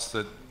thoughts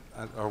that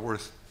are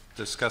worth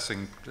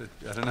discussing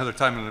at another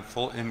time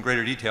in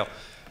greater detail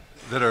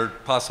that are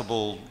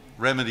possible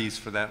remedies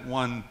for that.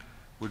 One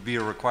would be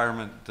a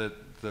requirement that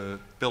the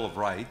Bill of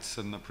Rights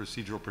and the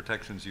procedural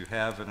protections you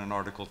have in an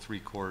Article III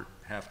court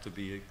have to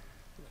be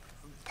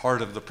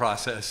part of the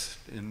process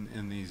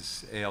in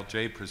these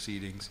ALJ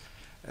proceedings.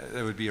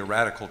 It would be a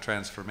radical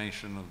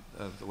transformation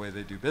of the way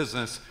they do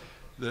business.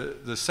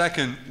 The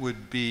second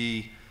would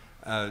be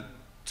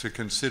to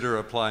consider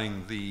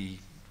applying the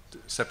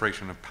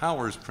separation of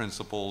powers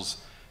principles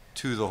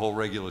to the whole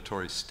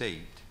regulatory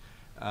state.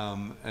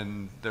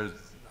 And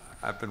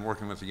I've been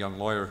working with a young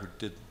lawyer who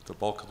did the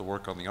bulk of the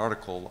work on the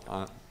article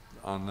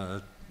on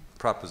the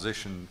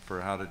proposition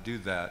for how to do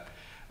that.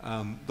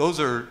 Those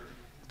are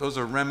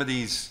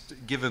remedies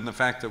given the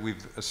fact that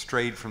we've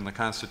strayed from the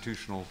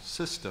constitutional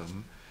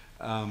system,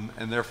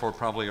 and therefore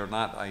probably are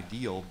not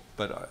ideal,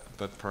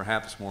 but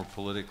perhaps more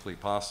politically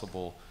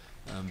possible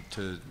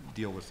to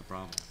deal with the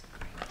problem.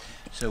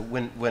 So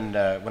when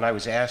I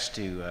was asked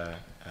to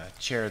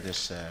chair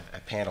this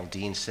panel,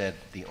 Dean said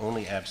the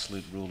only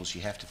absolute rule is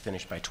you have to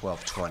finish by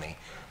 12:20.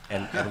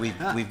 And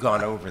we've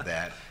gone over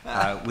that.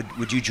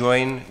 Would you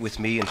join with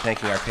me in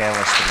thanking our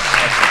panelists for this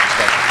excellent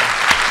discussion?